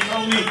old lady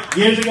told me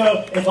years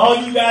ago, if all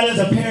you got is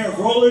a pair of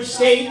roller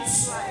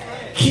skates,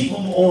 keep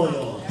them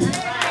oiled.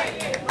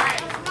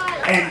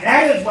 And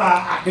that is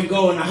why I can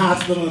go in the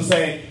hospital and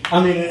say,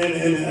 I mean,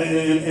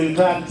 in the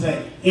class and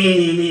say,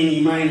 eeny,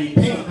 meeny, miny,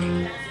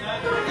 pink.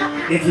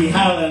 If he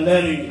holler,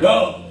 let him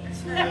go.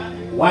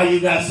 Why you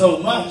got so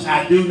much,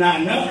 I do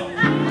not know.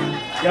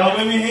 Y'all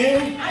with me here?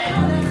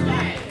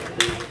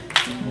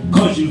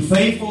 Because you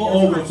faithful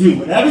over a few.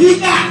 Whatever you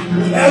got,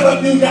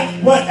 whatever you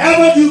got,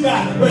 whatever you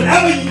got,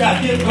 whatever you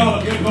got, give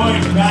glory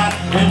to God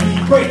and be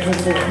grateful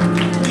for it.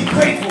 Be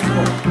grateful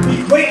for it. Be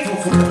grateful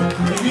for it.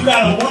 If you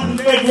got a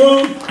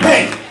one-bedroom,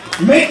 hey,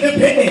 make the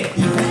bed.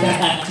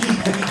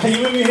 Are you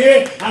with me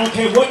here? I don't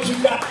care what you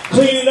got.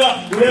 Clean it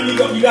up. Whatever you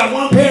got. You got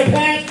one pair of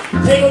pants,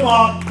 take them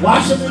off,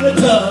 wash them in the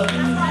tub,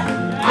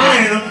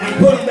 iron them, and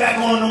put them back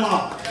on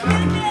tomorrow.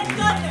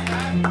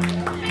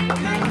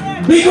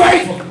 Be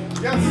grateful.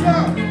 Yes,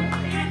 sir.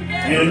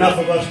 Ain't enough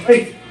of us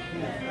grateful.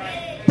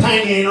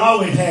 Tiny ain't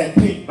always had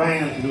pink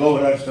bands below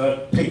her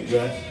stuff, pink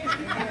dress.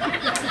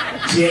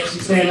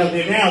 She's standing up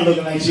there now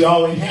looking like she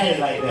always had it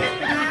like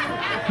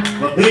that.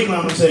 But Big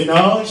Mama said,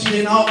 no, she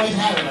didn't always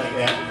have it like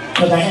that.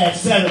 Because I had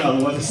 7 of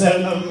them. Was it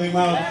 7 of them, Big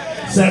Mama?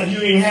 7,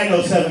 you ain't had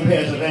no 7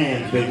 pairs of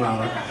Vans, Big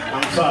Mama.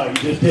 I'm sorry, you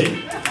just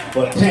didn't.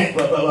 But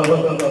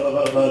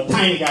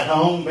Tiny got her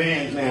own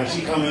Vans now.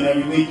 She come in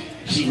every week.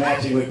 She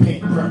matching with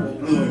pink, purple,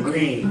 blue, and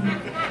green.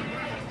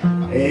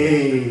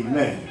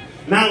 Amen.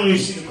 Not only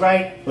see the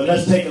gripe, but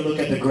let's take a look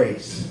at the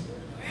grace.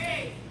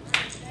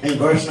 In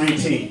verse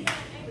 19,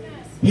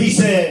 he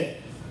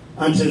said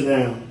unto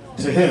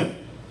him,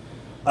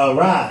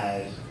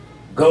 arise,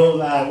 go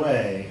thy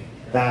way,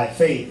 thy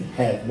faith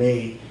hath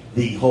made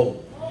thee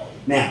whole.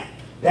 Now,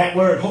 that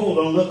word whole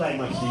don't look like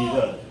much to you,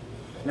 does it?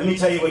 Let me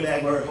tell you what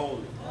that word whole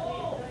is.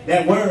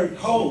 That word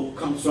whole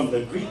comes from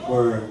the Greek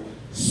word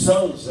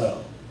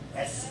sozo,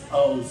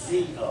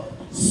 S-O-Z-O,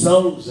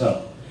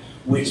 sozo,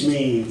 which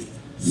means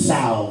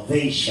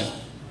salvation.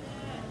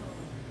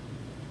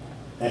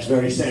 That's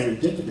very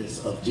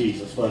serendipitous of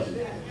Jesus, wasn't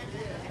it?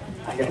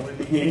 I got with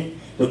me here.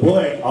 The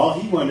boy, all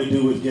he wanted to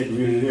do was get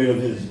rid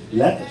of his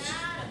leprosy.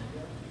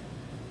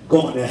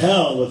 Going to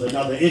hell was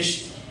another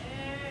issue.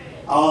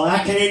 All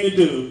I came to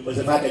do was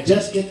if I could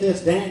just get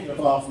this dandruff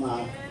off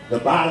the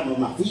bottom of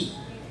my feet.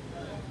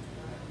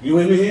 You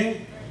with me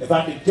here? If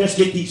I could just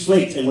get these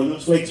flakes, and when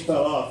those flakes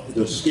fell off,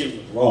 the skin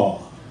was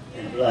raw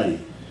and bloody.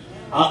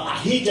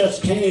 He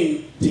just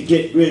came to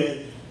get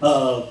rid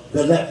of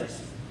the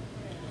leprosy.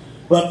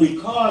 But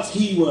because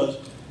he was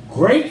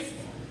grateful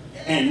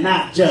and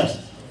not just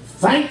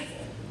thankful,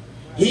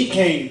 he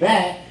came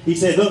back. He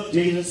said, look,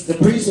 Jesus, the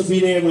priest will be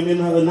there when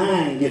another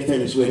 9 get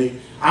finished with him.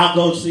 I'll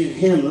go see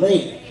him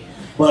later.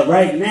 But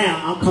right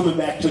now, I'm coming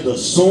back to the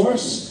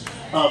source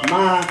of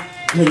my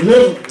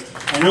deliverance.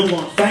 And I'm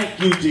going to thank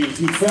you, Jesus.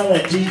 He fell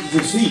at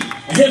Jesus' feet.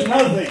 And here's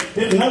another thing.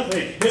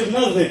 Here's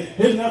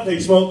another thing,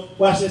 Smoke.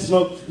 Watch this,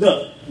 Smoke.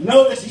 Look,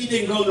 notice he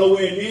didn't go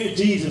nowhere near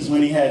Jesus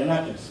when he had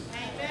leprosy.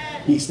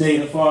 He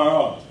stayed afar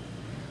off.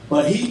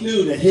 But he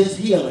knew that his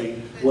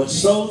healing was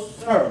so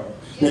thorough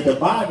that the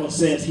Bible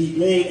says he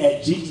laid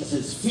at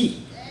Jesus' feet,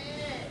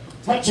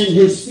 touching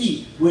his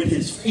feet with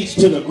his face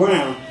to the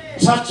ground,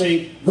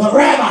 touching the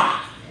rabbi.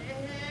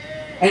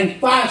 And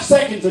 5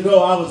 seconds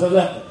ago, I was a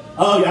leper.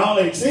 Oh, y'all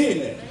ain't seeing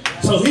it.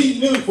 So he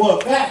knew for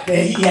a fact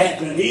that he had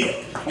been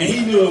healed. And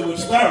he knew it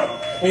was thorough.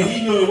 And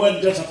he knew it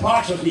wasn't just a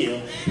partial heal.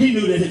 He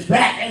knew that his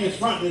back and his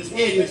front and his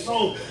head and his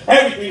soul,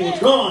 everything was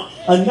gone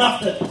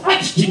enough to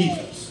touch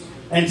Jesus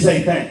and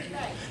say thank you.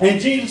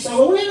 And Jesus said,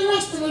 well, where the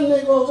rest of them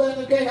niggas at?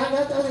 Okay, I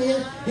got that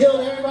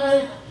healed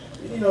everybody.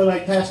 You know,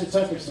 like Pastor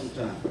Tucker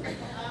sometimes.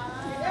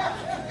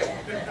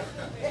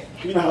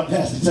 You know how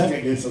Pastor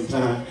Tucker gets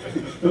sometimes.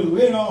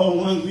 We're all the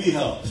ones we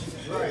helped.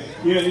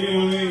 You know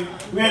what I mean?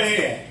 Where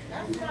they at?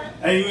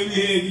 Hey, when you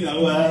hear, you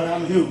know, well,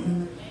 I'm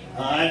human.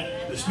 All right?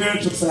 The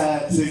spiritual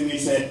side to me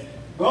said,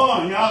 go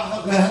on,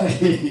 y'all.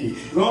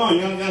 Go on,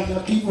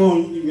 y'all keep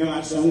on. You know, I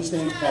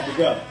understand you got to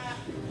go.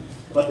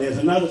 But there's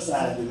another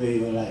side to me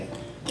where like,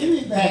 give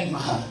me back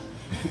my...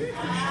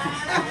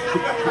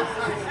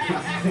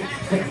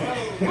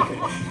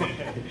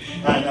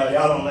 I know,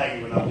 y'all don't like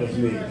it when I'm just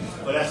me.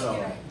 But that's all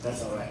right.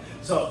 That's all right.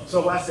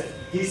 So watch this.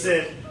 He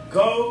said,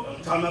 go,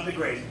 I'm talking about the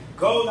grace.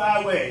 Go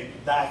thy way,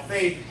 thy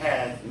faith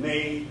hath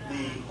made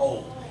thee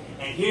whole.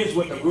 And here's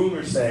what the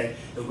rumors say,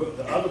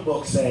 the other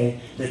books say,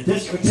 that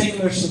this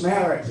particular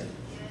Samaritan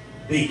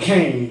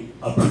became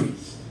a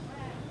priest.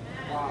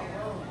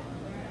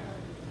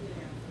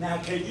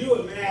 Now, can you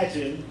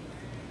imagine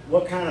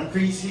what kind of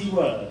priest he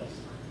was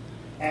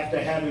after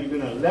having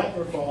been a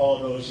leper for all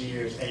those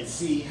years and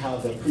see how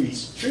the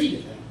priest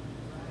treated him?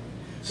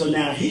 So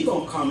now he's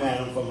going to come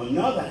at him from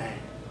another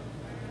angle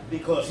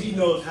because he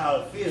knows how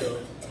it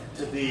feels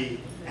to be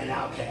an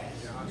outcast.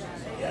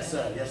 Yes,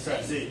 sir. Yes,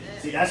 sir.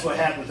 See, that's what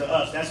happened to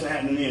us. That's what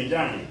happened to me and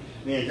Johnny.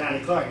 Me and Johnny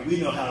Clark.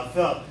 We know how it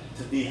felt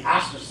to be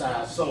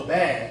ostracized so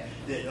bad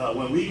that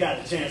when we got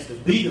a chance to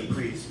be the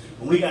priest,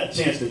 when we got a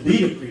chance to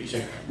be the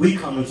preacher, we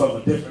coming from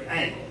a different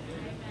angle.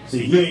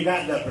 See, you ain't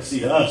got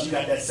leprosy to us. You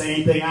got that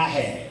same thing I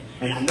had.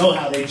 And I know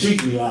how they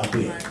treat me out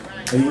there.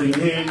 Are you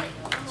hearing me?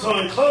 So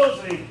in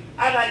closing,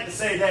 I'd like to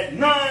say that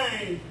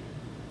 9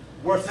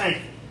 were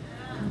thankful.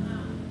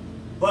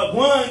 But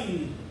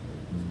 1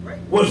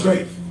 was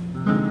grateful.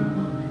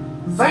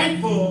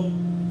 Thankful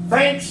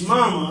thanks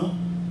Mama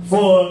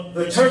for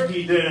the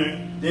turkey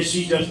dinner that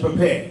she just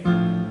prepared.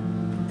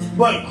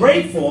 But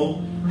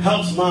grateful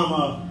helps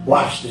Mama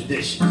wash the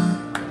dishes.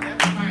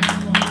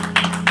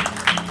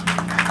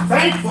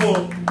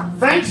 Thankful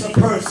thanks a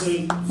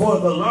person for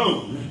the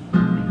loan,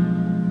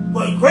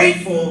 but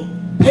grateful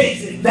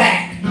pays it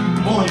back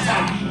on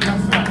time.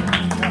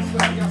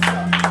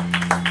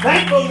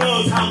 Thankful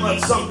knows how much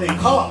something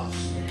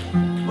costs,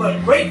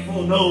 but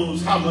grateful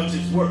knows how much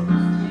it's worth.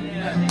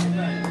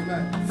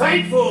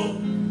 Thankful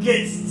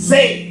gets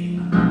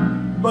saved,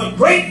 but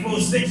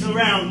grateful sticks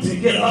around to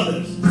get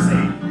others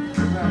saved.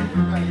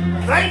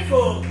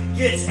 Thankful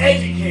gets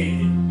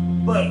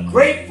educated, but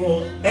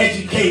grateful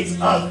educates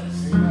others.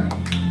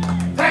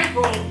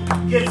 Thankful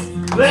gets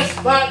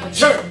blessed by the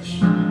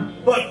church,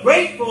 but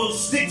grateful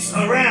sticks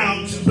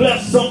around to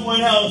bless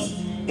someone else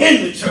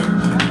in the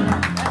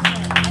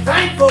church.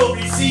 Thankful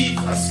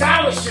receives a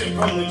scholarship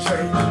from the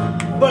church,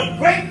 but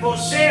grateful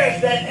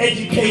shares that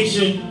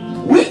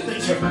education with the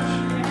church.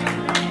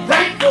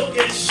 Thankful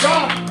gets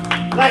sharp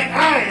like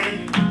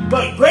iron,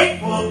 but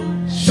grateful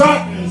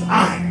sharpens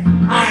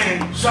iron.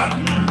 Iron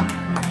sharpens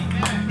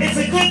iron. It's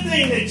a good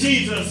thing that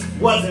Jesus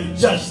wasn't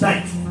just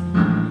thankful.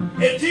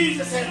 If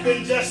Jesus had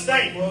been just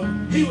thankful,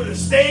 he would have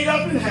stayed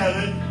up in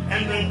heaven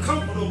and been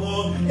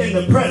comfortable in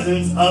the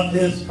presence of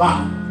his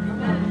Father.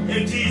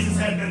 If Jesus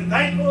had been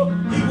thankful,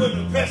 he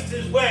wouldn't have pressed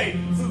his way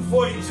through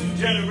 42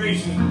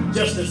 generations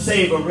just to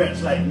save a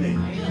wretch like me.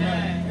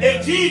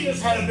 If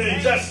Jesus had been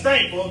just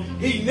thankful,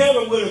 he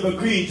never would have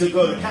agreed to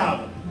go to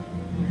Calvary.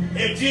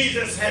 If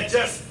Jesus had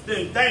just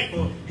been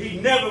thankful, he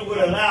never would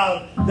have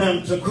allowed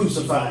them to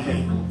crucify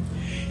him.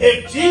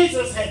 If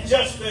Jesus had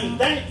just been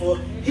thankful,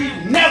 he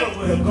never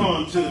would have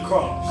gone to the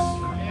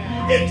cross.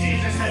 If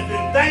Jesus had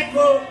been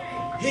thankful,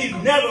 he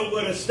never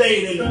would have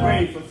stayed in the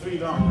grave for 3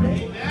 long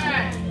days.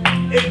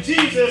 If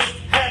Jesus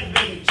had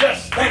been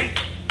just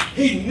thankful,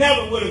 he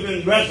never would have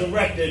been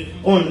resurrected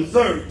on the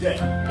 3rd day.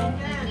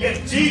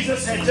 If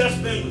Jesus had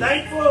just been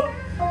thankful,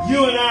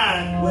 you and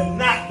I would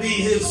not be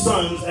his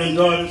sons and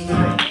daughters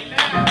today.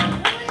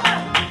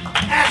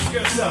 Ask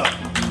yourself,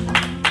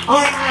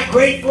 aren't I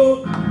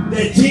grateful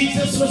that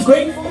Jesus was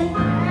grateful?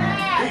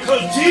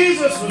 Because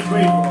Jesus was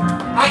grateful,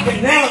 I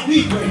can now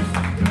be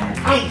grateful.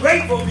 I'm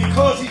grateful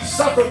because he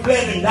suffered,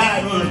 bled, and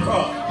died on the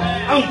cross.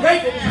 I'm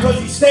grateful because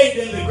he stayed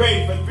in the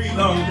grave for 3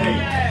 long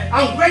days.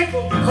 I'm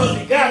grateful because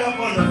he got up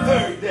on the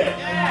 3rd day.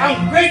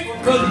 I'm grateful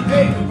because he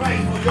paid the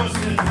price for your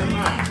sins and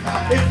mine.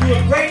 If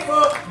you're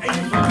grateful and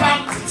you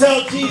forgot to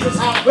tell Jesus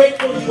how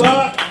grateful you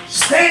are,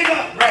 stand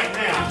up right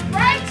now.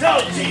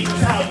 Tell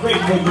Jesus how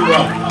grateful you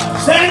are.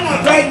 Stand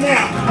up right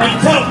now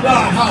and tell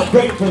God how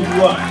grateful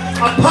you are.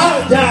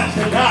 Apologize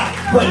to God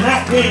for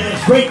not being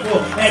as grateful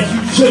as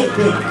you should have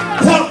been.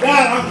 Tell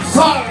God I'm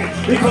sorry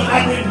because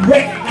I didn't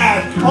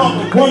recognize all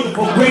the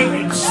wonderful, great,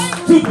 and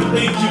stupid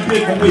things you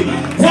did for me.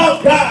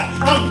 Tell God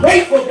I'm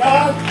grateful,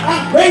 God.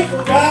 I'm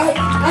grateful, God.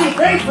 I'm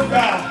grateful,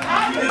 God.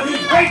 If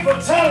you're grateful,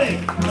 tell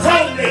him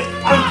this.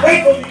 I'm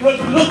grateful because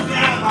you looked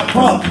behind my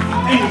fault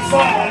and you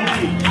saw my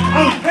need.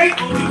 I'm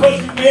grateful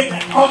because you made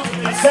that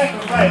ultimate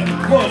sacrifice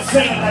for a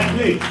sinner like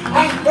me.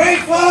 I'm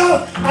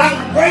grateful. I'm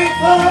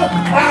grateful.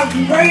 I'm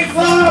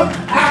grateful.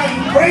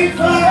 I'm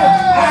grateful.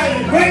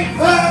 I'm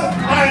grateful.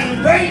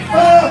 I'm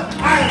grateful.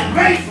 I'm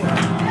grateful.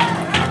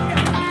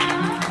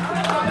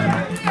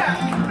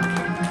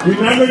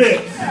 Remember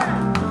this.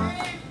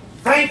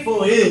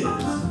 Thankful is,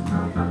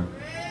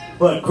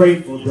 but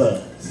grateful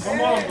does.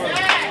 Come on, brother.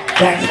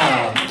 That's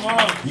how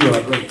you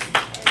are grateful.